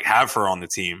to like have her on the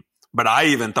team. But I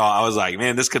even thought, I was like,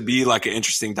 man, this could be like an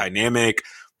interesting dynamic.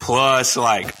 Plus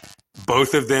like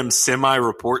both of them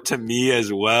semi-report to me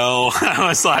as well. I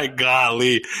was like,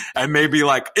 golly. And maybe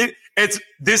like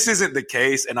this isn't the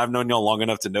case, and I've known y'all long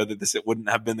enough to know that it wouldn't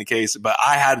have been the case, but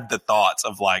I had the thoughts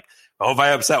of like, oh, if I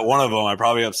upset one of them, I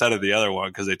probably upsetted the other one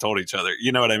because they told each other.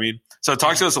 You know what I mean? So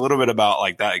talk to us a little bit about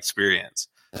like that experience.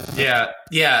 Yeah.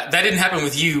 That didn't happen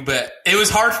with you, but it was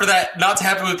hard for that not to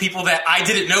happen with people that I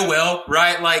didn't know well,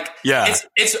 right? Like, yeah,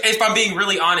 it's if I'm being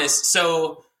really honest.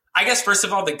 So I guess first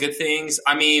of all, the good things,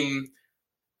 I mean,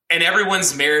 and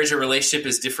everyone's marriage or relationship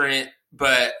is different,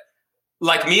 but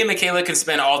like me and Michaela can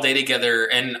spend all day together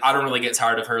and I don't really get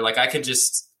tired of her. Like I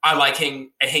like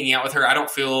hanging out with her.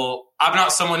 I'm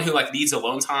not someone who like needs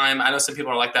alone time. I know some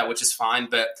people are like that, which is fine.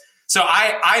 But so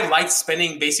I liked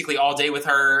spending basically all day with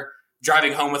her,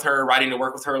 driving home with her, riding to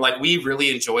work with her. Like we really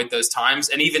enjoyed those times.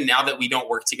 And even now that we don't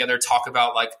work together, talk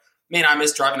about like, man, I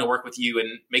miss driving to work with you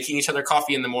and making each other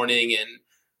coffee in the morning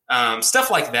and stuff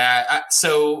like that.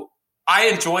 So I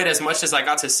enjoyed as much as I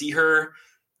got to see her.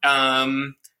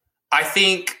 I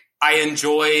think I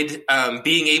enjoyed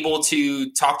being able to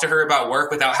talk to her about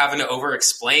work without having to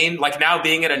over-explain. Like now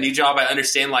being at a new job, I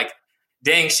understand like,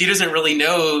 dang, she doesn't really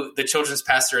know the children's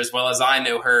pastor as well as I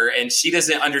know her. And she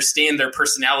doesn't understand their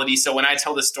personality. So when I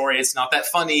tell the story, it's not that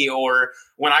funny. Or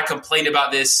when I complain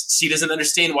about this, she doesn't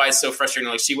understand why it's so frustrating.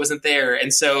 Like she wasn't there.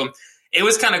 And so it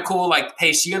was kind of cool. Like,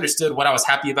 hey, she understood what I was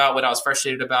happy about, what I was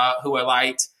frustrated about, who I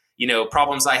liked.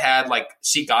 Problems I had, like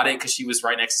she got it because she was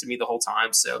right next to me the whole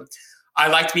time. So I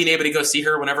liked being able to go see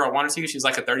her whenever I wanted to. She's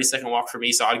like a 30-second walk for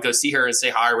me. So I'd go see her and say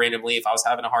hi randomly if I was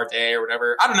having a hard day or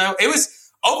whatever. I don't know. It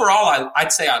was overall,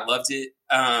 I'd say I loved it.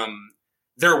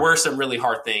 There were some really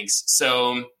hard things.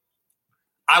 So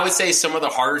I would say some of the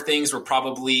harder things were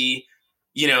probably,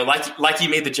 like you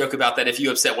made the joke about that. If you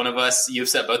upset one of us, you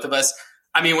upset both of us.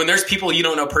 I mean, when there's people you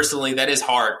don't know personally, that is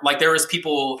hard. Like there was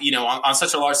people, you know, on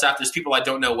such a large staff, there's people I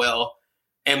don't know well.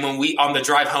 And when on the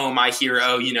drive home, I hear,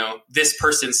 oh, you know, this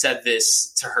person said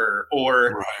this to her,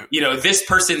 or, right. You know, this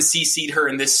person CC'd her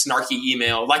in this snarky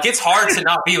email. Like, it's hard to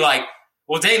not be like,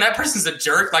 well, dang, that person's a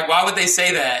jerk. Like, why would they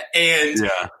say that? And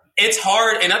it's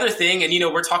hard. Another thing, and, you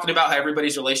know, we're talking about how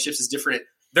everybody's relationships is different.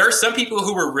 There are some people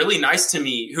who were really nice to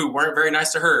me who weren't very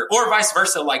nice to her, or vice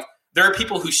versa. Like, there are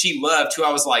people who she loved who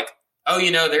I was like, oh,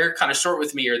 you know, they're kind of short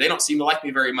with me, or they don't seem to like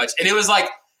me very much. And it was like,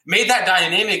 made that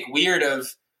dynamic weird of,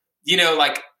 you know,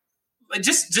 like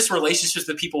just relationships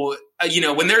with people, you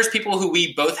know, when there's people who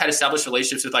we both had established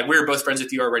relationships with, like we were both friends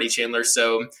with you already, Chandler.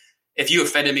 So if you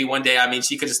offended me one day, I mean,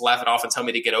 she could just laugh it off and tell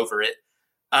me to get over it.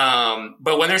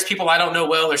 But when there's people I don't know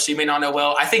well, or she may not know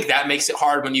well, I think that makes it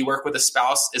hard when you work with a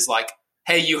spouse is like,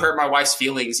 hey, you hurt my wife's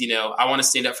feelings. You know, I want to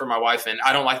stand up for my wife, and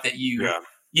I don't like that you,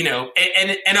 you know,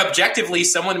 and objectively,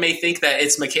 someone may think that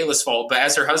it's Michaela's fault, but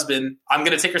as her husband, I'm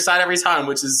going to take her side every time,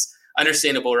 which is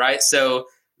understandable. Right. So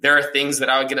there are things that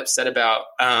I would get upset about,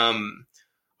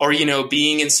 or, you know,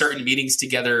 being in certain meetings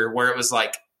together where it was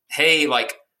like, hey,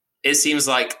 like, it seems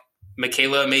like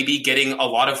Michaela may be getting a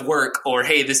lot of work, or,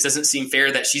 hey, this doesn't seem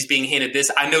fair that she's being handed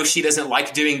this. I know she doesn't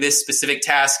like doing this specific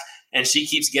task and she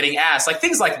keeps getting asked, like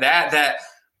things like that,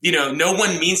 you know, no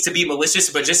one means to be malicious,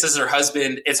 but just as her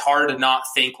husband, it's hard to not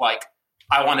think like,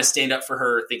 I want to stand up for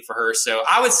her, think for her. So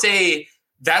I would say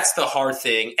that's the hard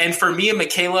thing. And for me and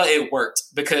Michaela, it worked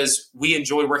because we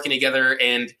enjoyed working together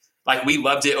and like we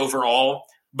loved it overall.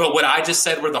 But what I just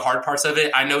said were the hard parts of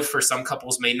it. I know for some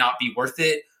couples may not be worth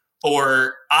it.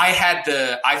 Or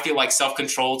I feel like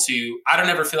self-control to, I don't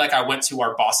ever feel like I went to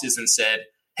our bosses and said,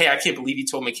 hey, I can't believe you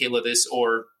told Michaela this,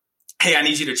 or hey, I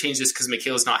need you to change this because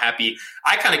Michaela's not happy.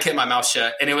 I kind of kept my mouth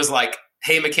shut, and it was like,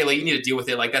 hey, Michaela, you need to deal with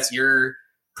it. Like, that's your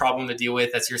problem to deal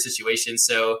with. That's your situation.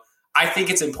 So I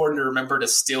think it's important to remember to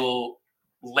still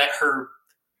let her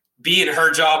be in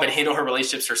her job and handle her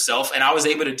relationships herself. And I was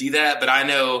able to do that, but I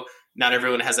know not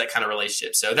everyone has that kind of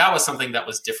relationship. So that was something that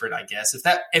was different, I guess, if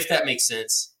that makes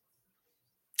sense.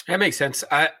 That makes sense.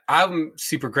 I'm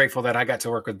super grateful that I got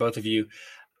to work with both of you.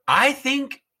 I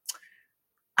think,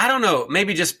 I don't know,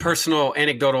 maybe just personal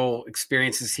anecdotal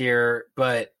experiences here,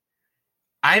 but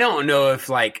I don't know if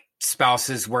like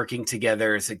spouses working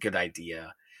together is a good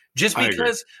idea. Just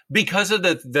because of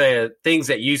the things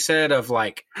that you said of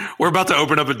like, we're about to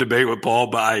open up a debate with Paul,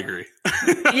 but I agree.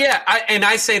 Yeah.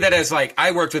 I say that as like,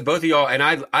 I worked with both of y'all and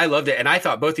I loved it. And I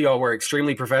thought both of y'all were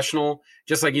extremely professional.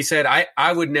 Just like you said, I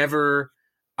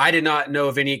did not know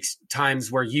of any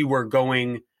times where you were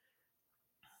going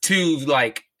to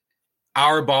like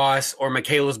our boss or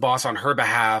Michaela's boss on her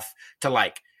behalf to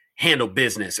like handle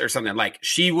business or something. Like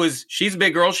she's a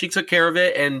big girl. She took care of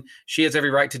it and she has every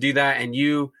right to do that. And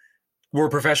you were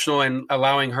professional in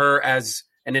allowing her as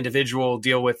an individual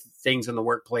deal with things in the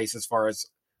workplace as far as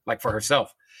like for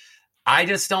herself. I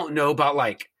just don't know about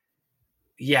like,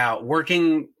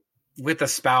 working with a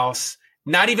spouse,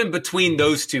 not even between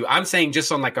those two. I'm saying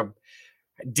just on like a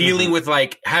dealing with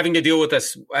like having to deal with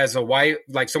us as a wife,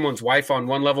 like someone's wife on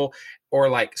one level or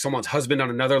like someone's husband on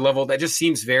another level. That just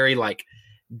seems very like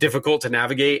difficult to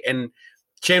navigate. And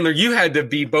Chandler, you had to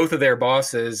be both of their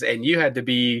bosses and you had to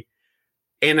be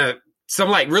in some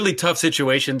like really tough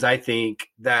situations. I think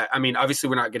that, I mean, obviously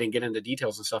we're not going to get into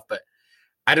details and stuff, but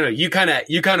I don't know. You kind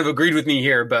of agreed with me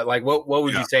here, but like, what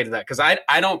would you say to that? Cause I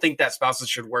don't think that spouses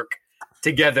should work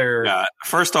together.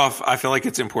 First off, I feel like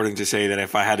it's important to say that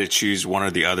if I had to choose one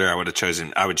or the other, I would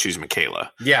choose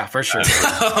Michaela. Yeah, for sure.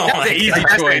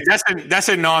 That's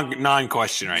a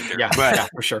non-question right there. Yeah, but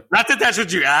for sure. Not that that's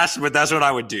what you asked, but that's what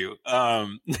I would do.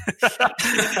 No,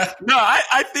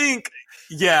 I think,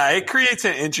 it creates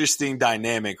an interesting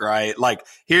dynamic, right? Like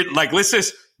here, like this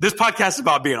podcast is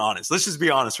about being honest. Let's just be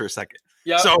honest for a second.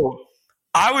 Yeah. So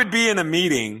I would be in a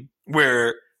meeting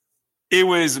where it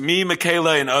was me,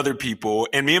 Michaela, and other people.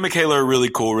 And me and Michaela are really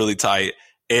cool, really tight.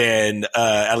 And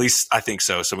at least I think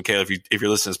so. So Michaela, if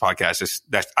you're listening to this podcast,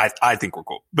 I think we're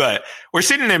cool. But we're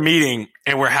sitting in a meeting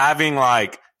and we're having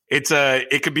like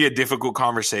it could be a difficult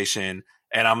conversation.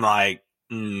 And I'm like,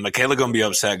 Michaela gonna be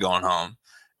upset going home.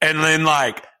 And then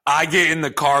like I get in the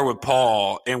car with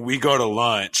Paul and we go to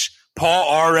lunch. Paul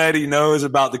already knows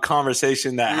about the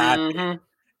conversation that happened.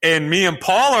 And me and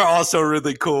Paul are also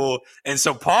really cool. And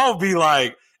so Paul will be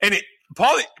like,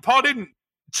 Paul didn't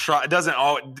try, did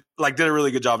a really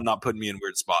good job of not putting me in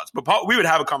weird spots. But Paul, we would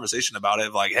have a conversation about it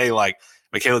of like, hey, like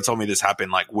Michaela told me this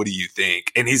happened. Like, what do you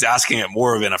think? And he's asking it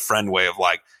more of in a friend way of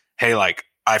like, hey, like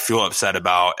I feel upset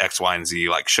about X, Y, and Z.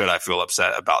 Like, should I feel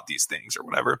upset about these things or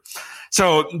whatever?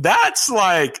 So that's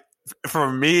like,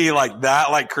 for me, like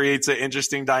that, like creates an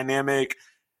interesting dynamic,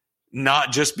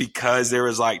 not just because there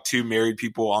was like two married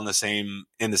people in the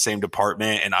same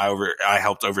department and I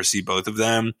helped oversee both of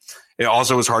them. It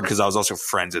also was hard because I was also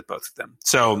friends with both of them.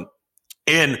 So,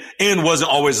 and wasn't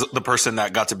always the person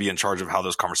that got to be in charge of how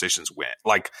those conversations went.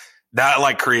 Like that,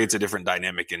 like creates a different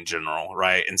dynamic in general.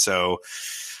 Right. And so,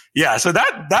 yeah, so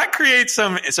that creates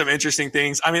some interesting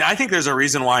things. I mean, I think there's a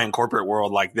reason why in corporate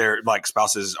world, like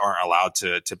spouses aren't allowed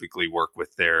to typically work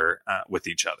with with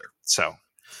each other. So.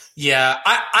 Yeah,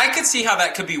 I could see how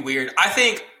that could be weird.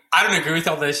 I don't agree with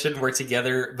all this shouldn't work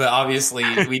together, but obviously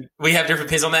we have different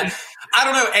opinions on that. I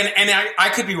don't know, and I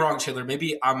could be wrong, Chandler.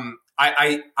 Maybe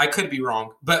I could be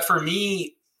wrong, but for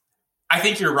me, I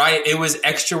think you're right. It was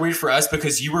extra weird for us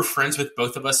because you were friends with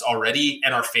both of us already,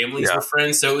 and our families were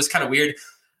friends, so it was kind of weird.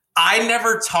 I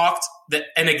never talked that,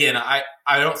 and again, I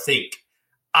don't think.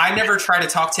 I never try to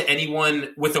talk to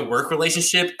anyone with a work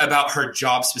relationship about her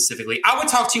job specifically. I would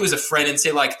talk to you as a friend and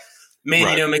say like, man,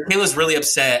 right. Michaela's really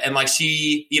upset. And like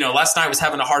she, last night was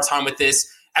having a hard time with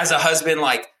this. As a husband,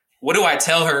 like, what do I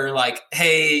tell her? Like,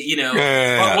 hey,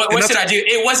 what should I do?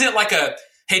 It wasn't like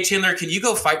hey, Chandler, can you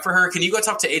go fight for her? Can you go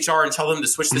talk to HR and tell them to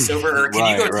switch this over? Or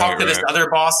can you go talk to this other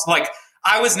boss? Like,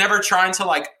 I was never trying to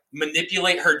like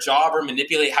manipulate her job or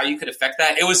manipulate how you could affect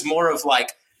that. It was more of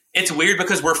like, it's weird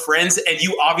because we're friends and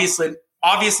you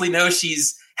obviously know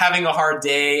she's having a hard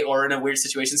day or in a weird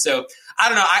situation. So I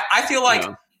don't know. I feel like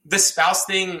the spouse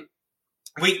thing,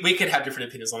 we could have different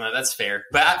opinions on that. That's fair.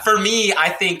 But for me, I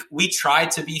think we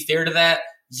tried to be fair to that.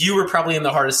 You were probably in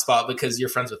the hardest spot because you're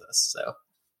friends with us. So.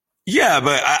 Yeah,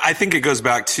 but I think it goes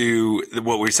back to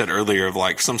what we said earlier of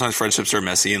like, sometimes friendships are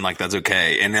messy and like, that's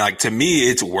okay. And like, to me,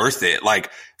 it's worth it.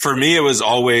 Like for me, it was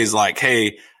always like,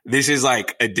 hey, this is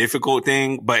like a difficult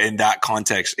thing, but in that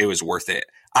context, it was worth it.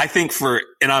 I think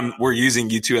we're using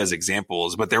you two as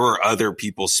examples, but there were other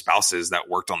people's spouses that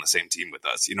worked on the same team with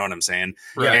us. You know what I'm saying?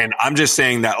 Right. And I'm just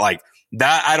saying that like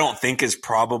that, I don't think is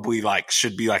probably like,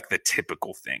 should be like the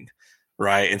typical thing.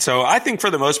 Right. And so I think for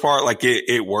the most part, like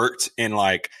it worked. And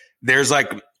like, there's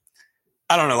like,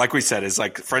 I don't know, like we said, it's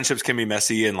like friendships can be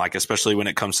messy and like, especially when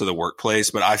it comes to the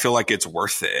workplace, but I feel like it's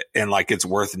worth it. And like, it's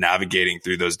worth navigating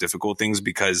through those difficult things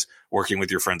because working with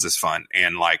your friends is fun.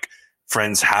 And like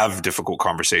friends have difficult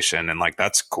conversation and like,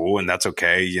 that's cool. And that's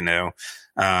okay.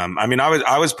 I mean,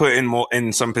 I was put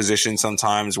in some positions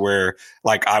sometimes where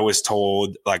like I was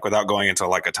told, like without going into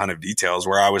like a ton of details,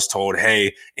 where I was told,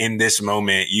 hey, in this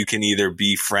moment, you can either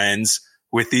be friends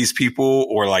with these people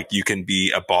or like you can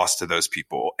be a boss to those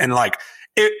people. And like,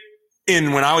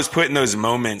 when I was put in those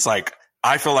moments, like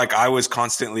I feel like I was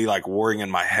constantly like warring in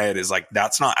my head is like,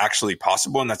 that's not actually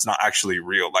possible. And that's not actually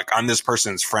real. Like I'm this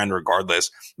person's friend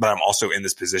regardless, but I'm also in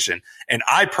this position. And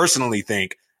I personally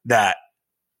think that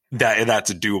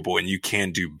that's doable and you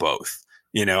can do both.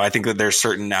 I think that there's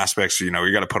certain aspects, you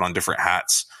got to put on different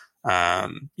hats,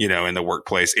 in the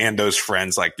workplace, and those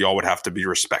friends, like y'all would have to be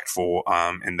respectful,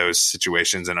 in those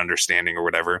situations and understanding or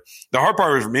whatever. The hard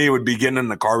part for me would be getting in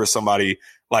the car with somebody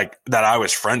like that I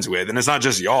was friends with. And it's not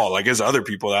just y'all, like it's other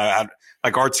people that I had,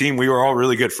 like our team, we were all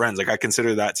really good friends. Like I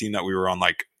consider that team that we were on,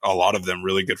 like a lot of them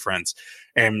really good friends,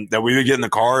 and that we would get in the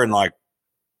car and like,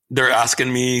 they're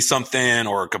asking me something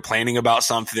or complaining about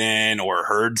something or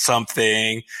heard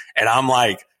something. And I'm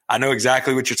like, I know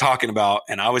exactly what you're talking about.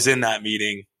 And I was in that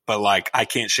meeting, but like, I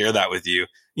can't share that with you.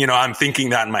 I'm thinking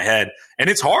that in my head and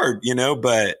it's hard,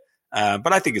 but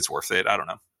I think it's worth it. I don't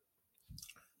know.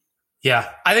 Yeah,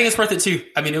 I think it's worth it too.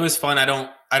 I mean, it was fun. I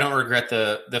don't regret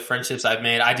the friendships I've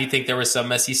made. I do think there was some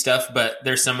messy stuff, but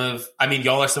there's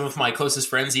y'all are some of my closest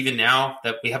friends even now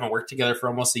that we haven't worked together for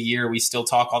almost a year. We still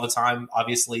talk all the time,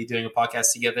 obviously doing a podcast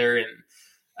together. And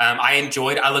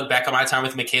I look back on my time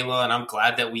with Michaela and I'm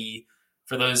glad that we,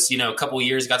 for those, couple of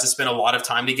years got to spend a lot of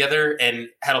time together and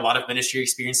had a lot of ministry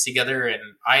experience together. And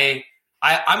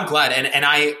I'm glad. And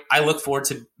I look forward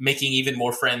to making even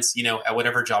more friends, at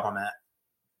whatever job I'm at.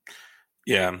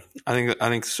 Yeah, I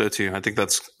think so too. I think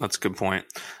that's a good point.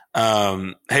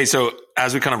 Hey, so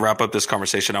as we kind of wrap up this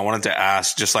conversation, I wanted to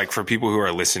ask, just like for people who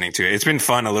are listening to it, it's been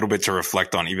fun a little bit to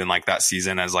reflect on even like that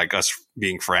season as like us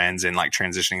being friends and like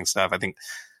transitioning and stuff. I think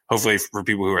hopefully for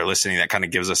people who are listening, that kind of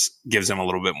gives them a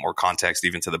little bit more context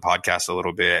even to the podcast a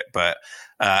little bit. But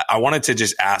I wanted to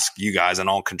just ask you guys, and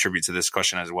I'll contribute to this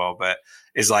question as well, but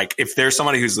is like, if there's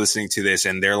somebody who's listening to this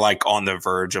and they're like on the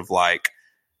verge of like,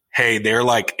 hey, they're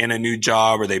like in a new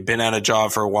job or they've been at a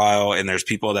job for a while and there's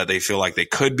people that they feel like they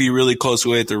could be really close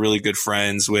with or really good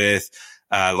friends with,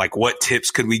 like what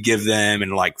tips could we give them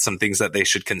and like some things that they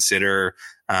should consider?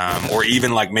 Or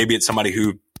even like maybe it's somebody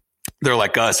who they're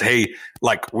like us. Hey,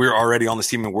 like we're already on the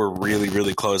team and we're really,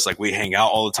 really close. Like we hang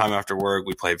out all the time after work.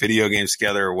 We play video games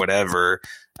together or whatever.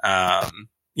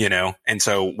 You know, and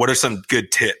so what are some good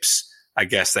tips, I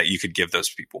guess, that you could give those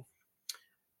people?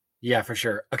 Yeah, for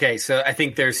sure. Okay. So I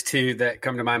think there's two that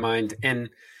come to my mind, and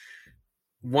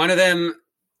one of them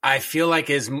I feel like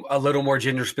is a little more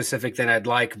gender specific than I'd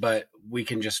like, but we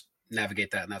can just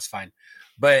navigate that and that's fine.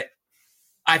 But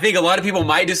I think a lot of people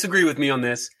might disagree with me on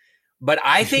this, but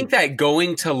I think that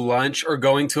going to lunch or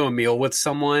going to a meal with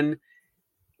someone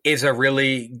is a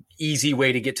really easy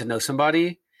way to get to know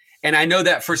somebody. And I know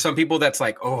that for some people that's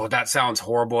like, oh, that sounds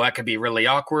horrible. That could be really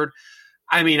awkward.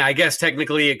 I mean, I guess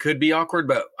technically it could be awkward,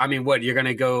 but I mean, what, you're going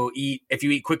to go eat. If you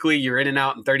eat quickly, you're in and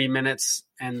out in 30 minutes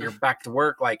and you're back to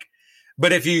work. Like,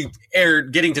 but if you are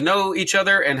getting to know each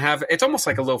other and have, it's almost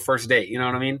like a little first date. You know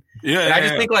what I mean? Yeah. And I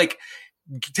just think like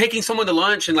taking someone to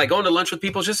lunch and like going to lunch with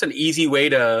people is just an easy way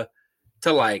to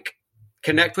like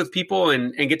connect with people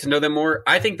and get to know them more.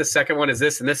 I think the second one is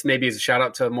this, and this maybe is a shout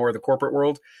out to more of the corporate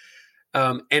world.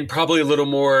 And probably a little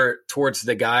more towards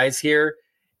the guys here,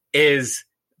 is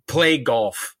play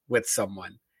golf with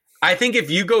someone. I think if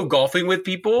you go golfing with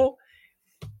people,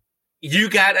 you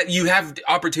have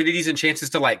opportunities and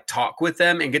chances to like talk with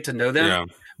them and get to know them,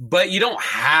 but you don't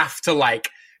have to like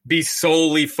be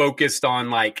solely focused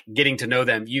on like getting to know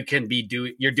them. You can be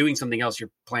you're doing something else.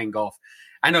 You're playing golf.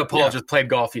 I know Paul just played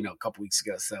golf, a couple weeks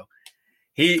ago. So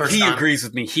he agrees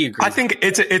with me. He agrees. I think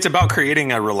it's about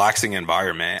creating a relaxing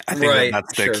environment. I think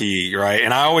that's the key, right?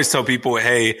 And I always tell people,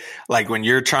 hey, like when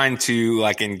you're trying to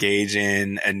like engage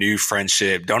in a new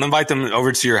friendship, don't invite them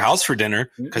over to your house for dinner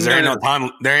because there ain't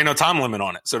no time limit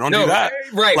on it. So don't do that.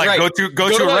 Right. Like go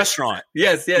to a restaurant.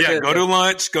 Yes. Go to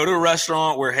lunch. Go to a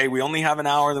restaurant where hey, we only have an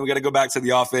hour, then we got to go back to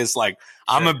the office. Like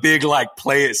I'm a big like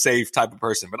play it safe type of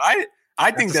person, but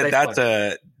I think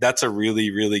that's a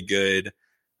really, really good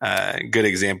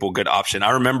example, good option.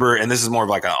 I remember, and this is more of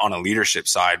like on a leadership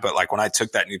side, but like when I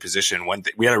took that new position,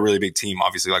 we had a really big team,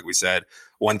 obviously, like we said.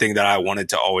 One thing that I wanted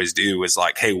to always do was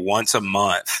like, hey, once a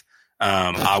month,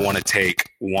 I want to take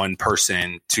one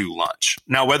person to lunch.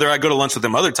 Now, whether I go to lunch with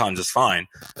them other times is fine,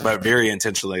 but very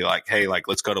intentionally like, hey, like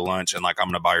let's go to lunch and like I'm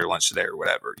going to buy your lunch today or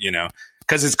whatever,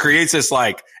 Because it creates this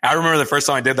like, I remember the first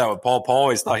time I did that with Paul. Paul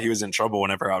always thought he was in trouble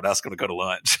whenever I would ask him to go to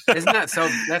lunch. Isn't that so?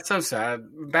 That's so sad.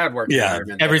 Bad work.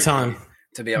 Every time.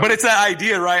 To be honest. But it's that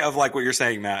idea, right? Of like what you're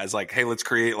saying, Matt, is like, hey, let's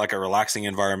create like a relaxing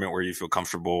environment where you feel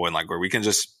comfortable and like where we can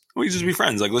just be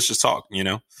friends. Like, let's just talk,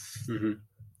 Mm-hmm.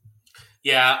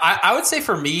 Yeah, I would say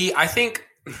for me, I think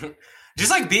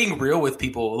just like being real with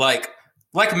people, like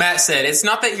Matt said, it's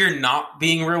not that you're not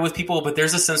being real with people, but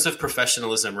there's a sense of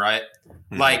professionalism, right?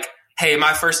 Mm-hmm. Like, hey,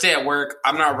 my first day at work,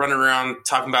 I'm not running around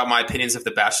talking about my opinions of The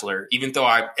Bachelor, even though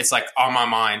it's like on my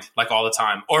mind, like all the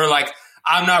time. Or like,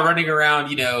 I'm not running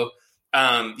around,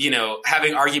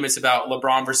 having arguments about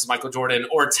LeBron versus Michael Jordan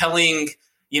or telling,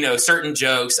 certain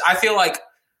jokes. I feel like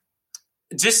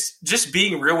just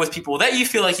being real with people that you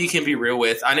feel like you can be real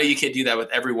with. I know you can't do that with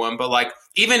everyone, but like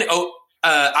even,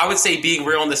 I would say being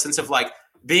real in the sense of like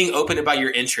being open about your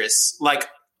interests. Like,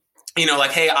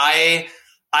 hey,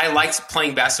 I liked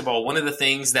playing basketball. One of the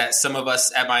things that some of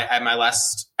us at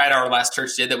our last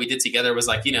church did that we did together was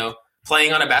like,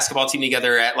 playing on a basketball team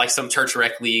together at like some church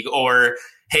rec league, or,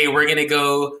 hey, we're going to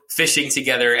go fishing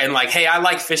together. And like, hey, I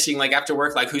like fishing, like after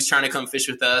work, like who's trying to come fish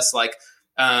with us? Like,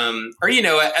 a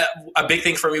big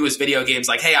thing for me was video games.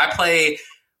 Like, hey, I play,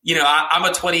 I'm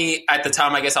a 20 at the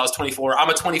time, I guess I was 24. I'm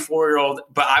a 24-year-old,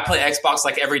 but I play Xbox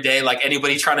like every day. Like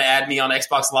anybody trying to add me on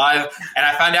Xbox Live. And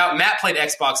I found out Matt played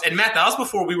Xbox, and Matt, that was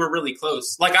before we were really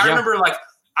close. Like I remember like,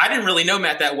 I didn't really know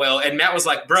Matt that well. And Matt was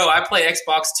like, bro, I play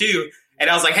Xbox too. And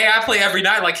I was like, hey, I play every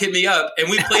night. Like hit me up. And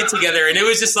we played together. And it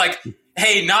was just like,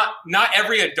 hey, not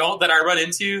every adult that I run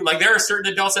into, like there are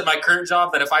certain adults at my current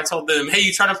job that if I told them, hey,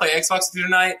 you trying to play Xbox with me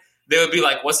tonight? They would be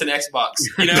like, what's an Xbox?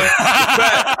 But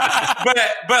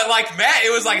like Matt,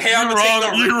 it was like, hey,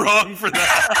 you're wrong for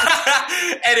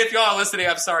that. And if y'all are listening,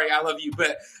 I'm sorry, I love you.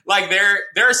 But like there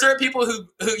are certain people who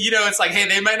it's like, hey,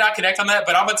 they might not connect on that,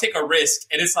 but I'm gonna take a risk.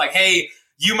 And it's like, hey,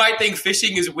 you might think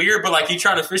fishing is weird, but like you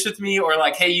trying to fish with me, or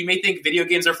like, hey, you may think video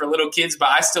games are for little kids, but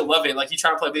I still love it. Like you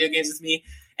trying to play video games with me.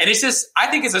 And it's just, I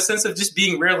think it's a sense of just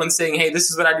being real and saying, hey,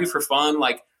 this is what I do for fun.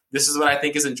 Like, this is what I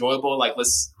think is enjoyable. Like,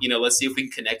 let's see if we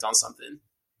can connect on something.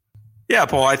 Yeah,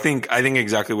 Paul, I think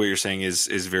exactly what you're saying is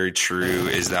very true,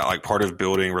 is that like part of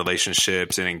building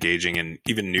relationships and engaging in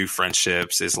even new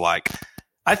friendships is like,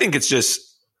 I think it's just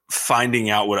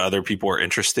finding out what other people are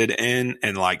interested in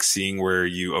and like seeing where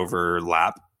you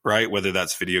overlap right? Whether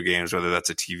that's video games, whether that's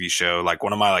a TV show, like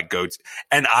one of my like go-to,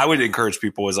 and I would encourage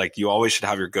people is like, you always should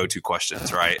have your go-to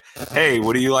questions, right? Hey,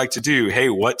 what do you like to do? Hey,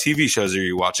 what TV shows are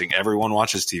you watching? Everyone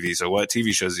watches TV. So what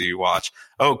TV shows do you watch?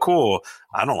 Oh, cool.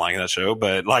 I don't like that show,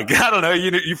 but like, I don't know,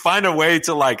 you find a way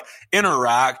to like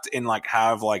interact and like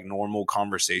have like normal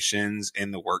conversations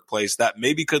in the workplace that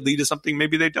maybe could lead to something,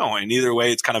 maybe they don't. And either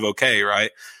way, it's kind of okay,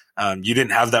 right? You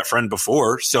didn't have that friend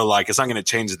before, so like it's not going to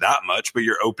change that much, but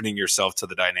you're opening yourself to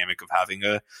the dynamic of having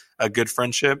a good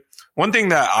friendship. One thing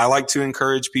that I like to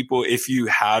encourage people, if you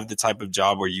have the type of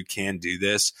job where you can do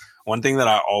this, one thing that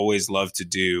I always love to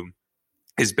do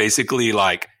is basically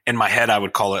like in my head, I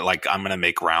would call it like I'm going to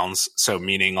make rounds. So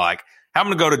meaning like I'm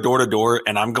going to go to door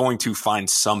and I'm going to find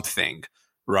something,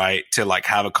 right, to like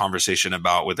have a conversation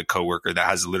about with a coworker that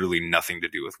has literally nothing to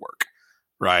do with work.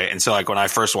 Right. And so like when I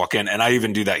first walk in, and I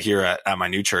even do that here at my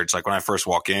new church, like when I first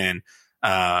walk in,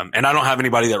 and I don't have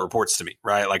anybody that reports to me,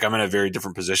 right? Like I'm in a very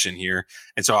different position here.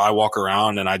 And so I walk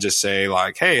around and I just say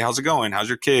like, hey, how's it going? How's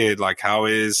your kid? Like, how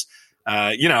is,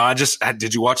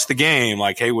 did you watch the game?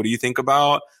 Like, hey, what do you think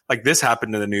about like this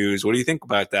happened to the news? What do you think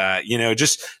about that?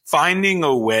 Just finding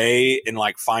a way and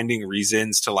like finding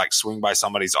reasons to like swing by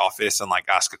somebody's office and like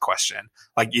ask a question.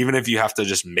 Like, even if you have to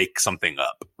just make something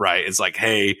up, right? It's like,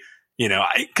 hey,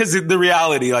 because the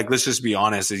reality, like, let's just be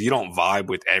honest, is you don't vibe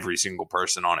with every single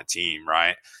person on a team,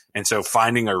 right? And so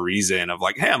finding a reason of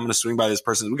like, hey, I'm going to swing by this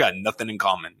person. We got nothing in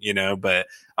common, but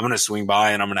I'm going to swing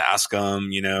by and I'm going to ask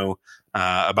them,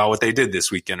 about what they did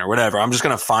this weekend or whatever. I'm just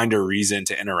going to find a reason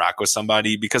to interact with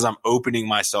somebody because I'm opening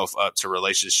myself up to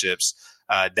relationships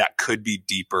that could be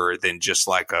deeper than just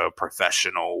like a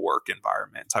professional work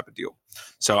environment type of deal.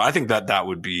 So I think that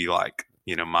would be like,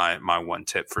 my one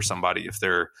tip for somebody if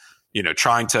they're,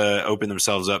 trying to open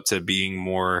themselves up to being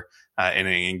more in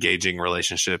an engaging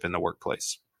relationship in the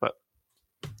workplace. But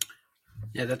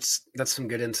yeah, that's some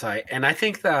good insight. And I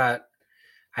think that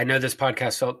I know this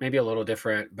podcast felt maybe a little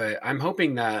different, but I'm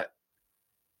hoping that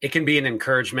it can be an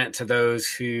encouragement to those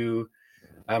who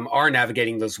are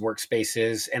navigating those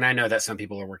workspaces. And I know that some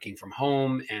people are working from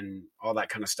home and all that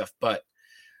kind of stuff, but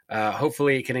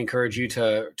hopefully it can encourage you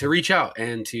to reach out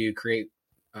and to create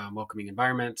welcoming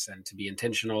environments and to be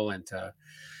intentional and to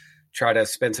try to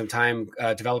spend some time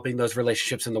developing those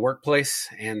relationships in the workplace.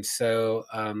 And so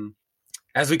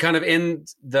as we kind of end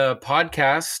the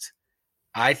podcast,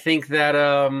 I think that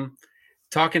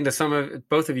talking to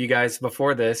both of you guys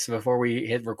before we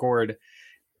hit record,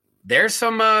 there's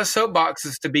some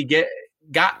soapboxes to be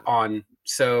got on.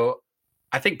 So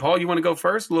I think, Paul, you want to go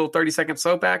first? A little 30-second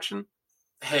soap action?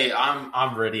 Hey,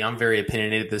 I'm ready. I'm very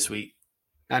opinionated this week.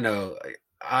 I know.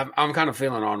 I'm kind of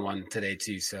feeling on one today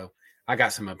too, so I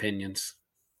got some opinions.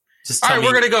 All right,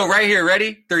 we're gonna go right here.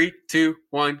 Ready? 3, 2,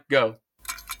 1, go.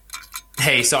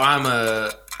 Hey, so I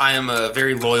am a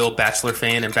very loyal Bachelor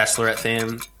fan and Bachelorette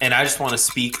fan, and I just want to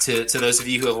speak to those of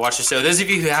you who have watched the show. Those of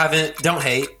you who haven't, don't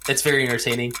hate. It's very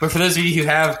entertaining. But for those of you who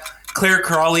have, Claire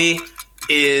Crawley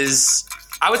is,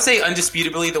 I would say,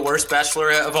 undisputably the worst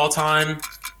Bachelorette of all time.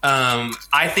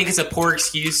 I think it's a poor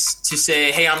excuse to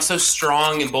say, hey, I'm so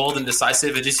strong and bold and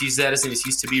decisive, and just use that as an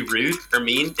excuse to be rude or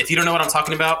mean. If you don't know what I'm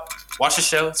talking about, watch the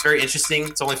show. It's very interesting.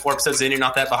 It's only 4 episodes in. You're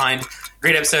not that behind.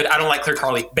 Great episode. I don't like Claire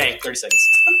Carly. Bang, 30 seconds.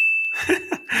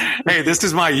 Hey, this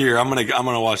is my year. I'm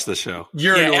gonna watch the show.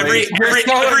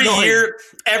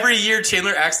 Every year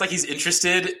Chandler acts like he's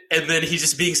interested, and then he's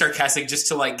just being sarcastic just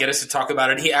to like get us to talk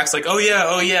about it. And he acts like, oh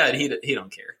yeah, and he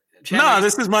don't care. Chandler, no,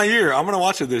 this is my year. I'm going to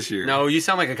watch it this year. No, you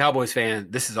sound like a Cowboys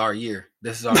fan. This is our year.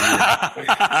 That's what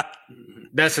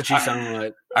you sound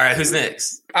like. All right, who's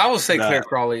next? I will say Claire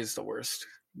Crawley is the worst.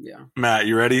 Yeah. Matt,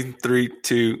 you ready? 3,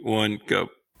 2, 1, go.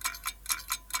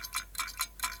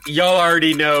 Y'all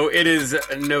already know it is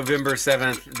November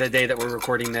 7th, the day that we're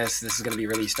recording this. This is going to be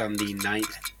released on the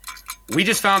 9th. We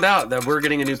just found out that we're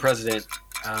getting a new president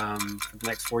for the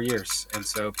next 4 years. And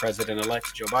so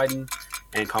President-elect Joe Biden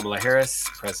and Kamala Harris,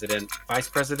 Vice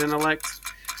President-elect.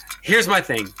 Here's my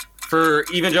thing. For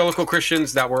evangelical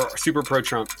Christians that were super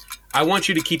pro-Trump, I want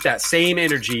you to keep that same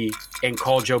energy and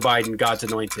call Joe Biden God's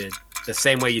anointed the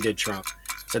same way you did Trump.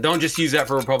 So don't just use that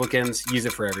for Republicans. Use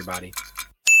it for everybody.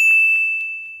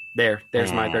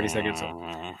 There's my 30 seconds.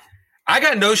 I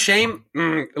got no shame.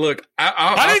 Look,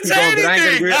 I didn't say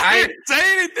anything. I didn't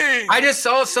say anything. I just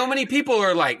saw so many people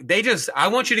are like, I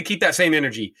want you to keep that same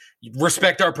energy.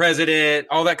 Respect our president,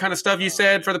 all that kind of stuff you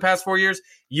said for the past 4 years.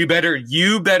 You better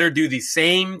do the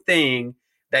same thing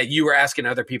that you were asking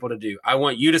other people to do. I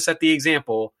want you to set the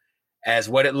example as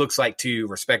what it looks like to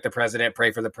respect the president,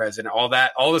 pray for the president, all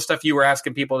the stuff you were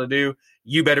asking people to do.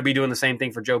 You better be doing the same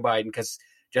thing for Joe Biden, because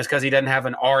just because he doesn't have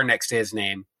an R next to his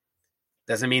name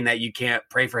doesn't mean that you can't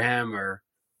pray for him or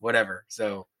whatever.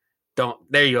 So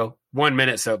there you go. 1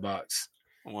 minute soapbox.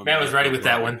 Matt was ready with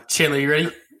that one. Chandler, you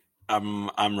ready?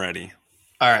 I'm ready.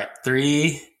 All right.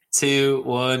 3, 2,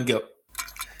 1, go.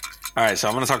 All right, so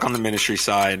I'm going to talk on the ministry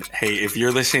side. Hey, if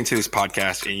you're listening to this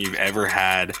podcast and you've ever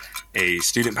had a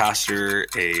student pastor,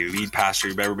 a lead pastor,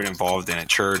 you've ever been involved in a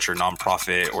church or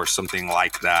nonprofit or something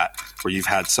like that, where you've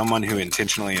had someone who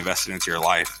intentionally invested into your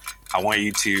life, I want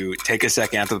you to take a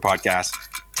second after the podcast,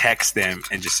 text them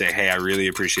and just say, hey, I really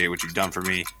appreciate what you've done for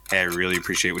me. Hey, I really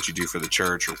appreciate what you do for the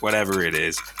church or whatever it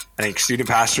is. I think student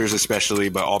pastors especially,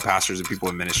 but all pastors and people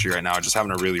in ministry right now are just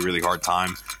having a really, really hard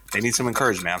time. They need some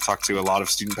encouragement. I've talked to a lot of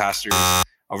student pastors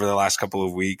over the last couple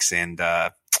of weeks and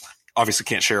obviously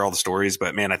can't share all the stories,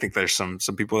 but man, I think there's some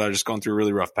people that are just going through a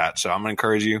really rough patch. So I'm going to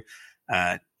encourage you.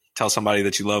 Tell somebody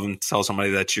that you love them. Tell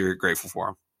somebody that you're grateful for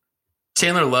them.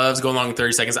 Chandler loves going long in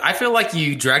 30 seconds. I feel like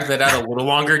you dragged that out a little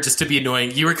longer just to be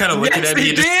annoying. You were kind of looking at me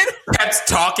and just kept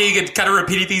talking and kind of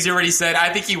repeating things you already said.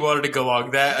 I think you wanted to go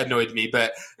long. That annoyed me.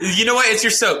 But you know what? It's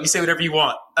your soap. You say whatever you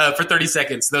want for 30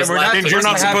 seconds. You're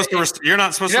not supposed to respond. You're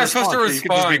not supposed to respond. You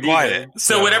can just be quiet.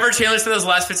 So whatever Chandler said those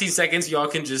last 15 seconds, y'all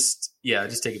can just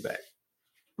take it back.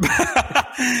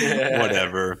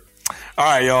 Whatever. All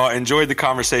right, y'all. Enjoyed the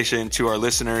conversation. To our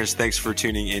listeners, thanks for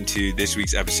tuning into this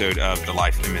week's episode of the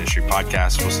Life in Ministry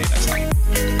podcast. We'll see you next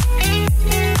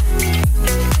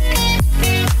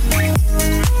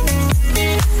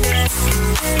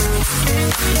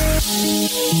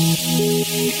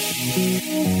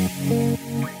time.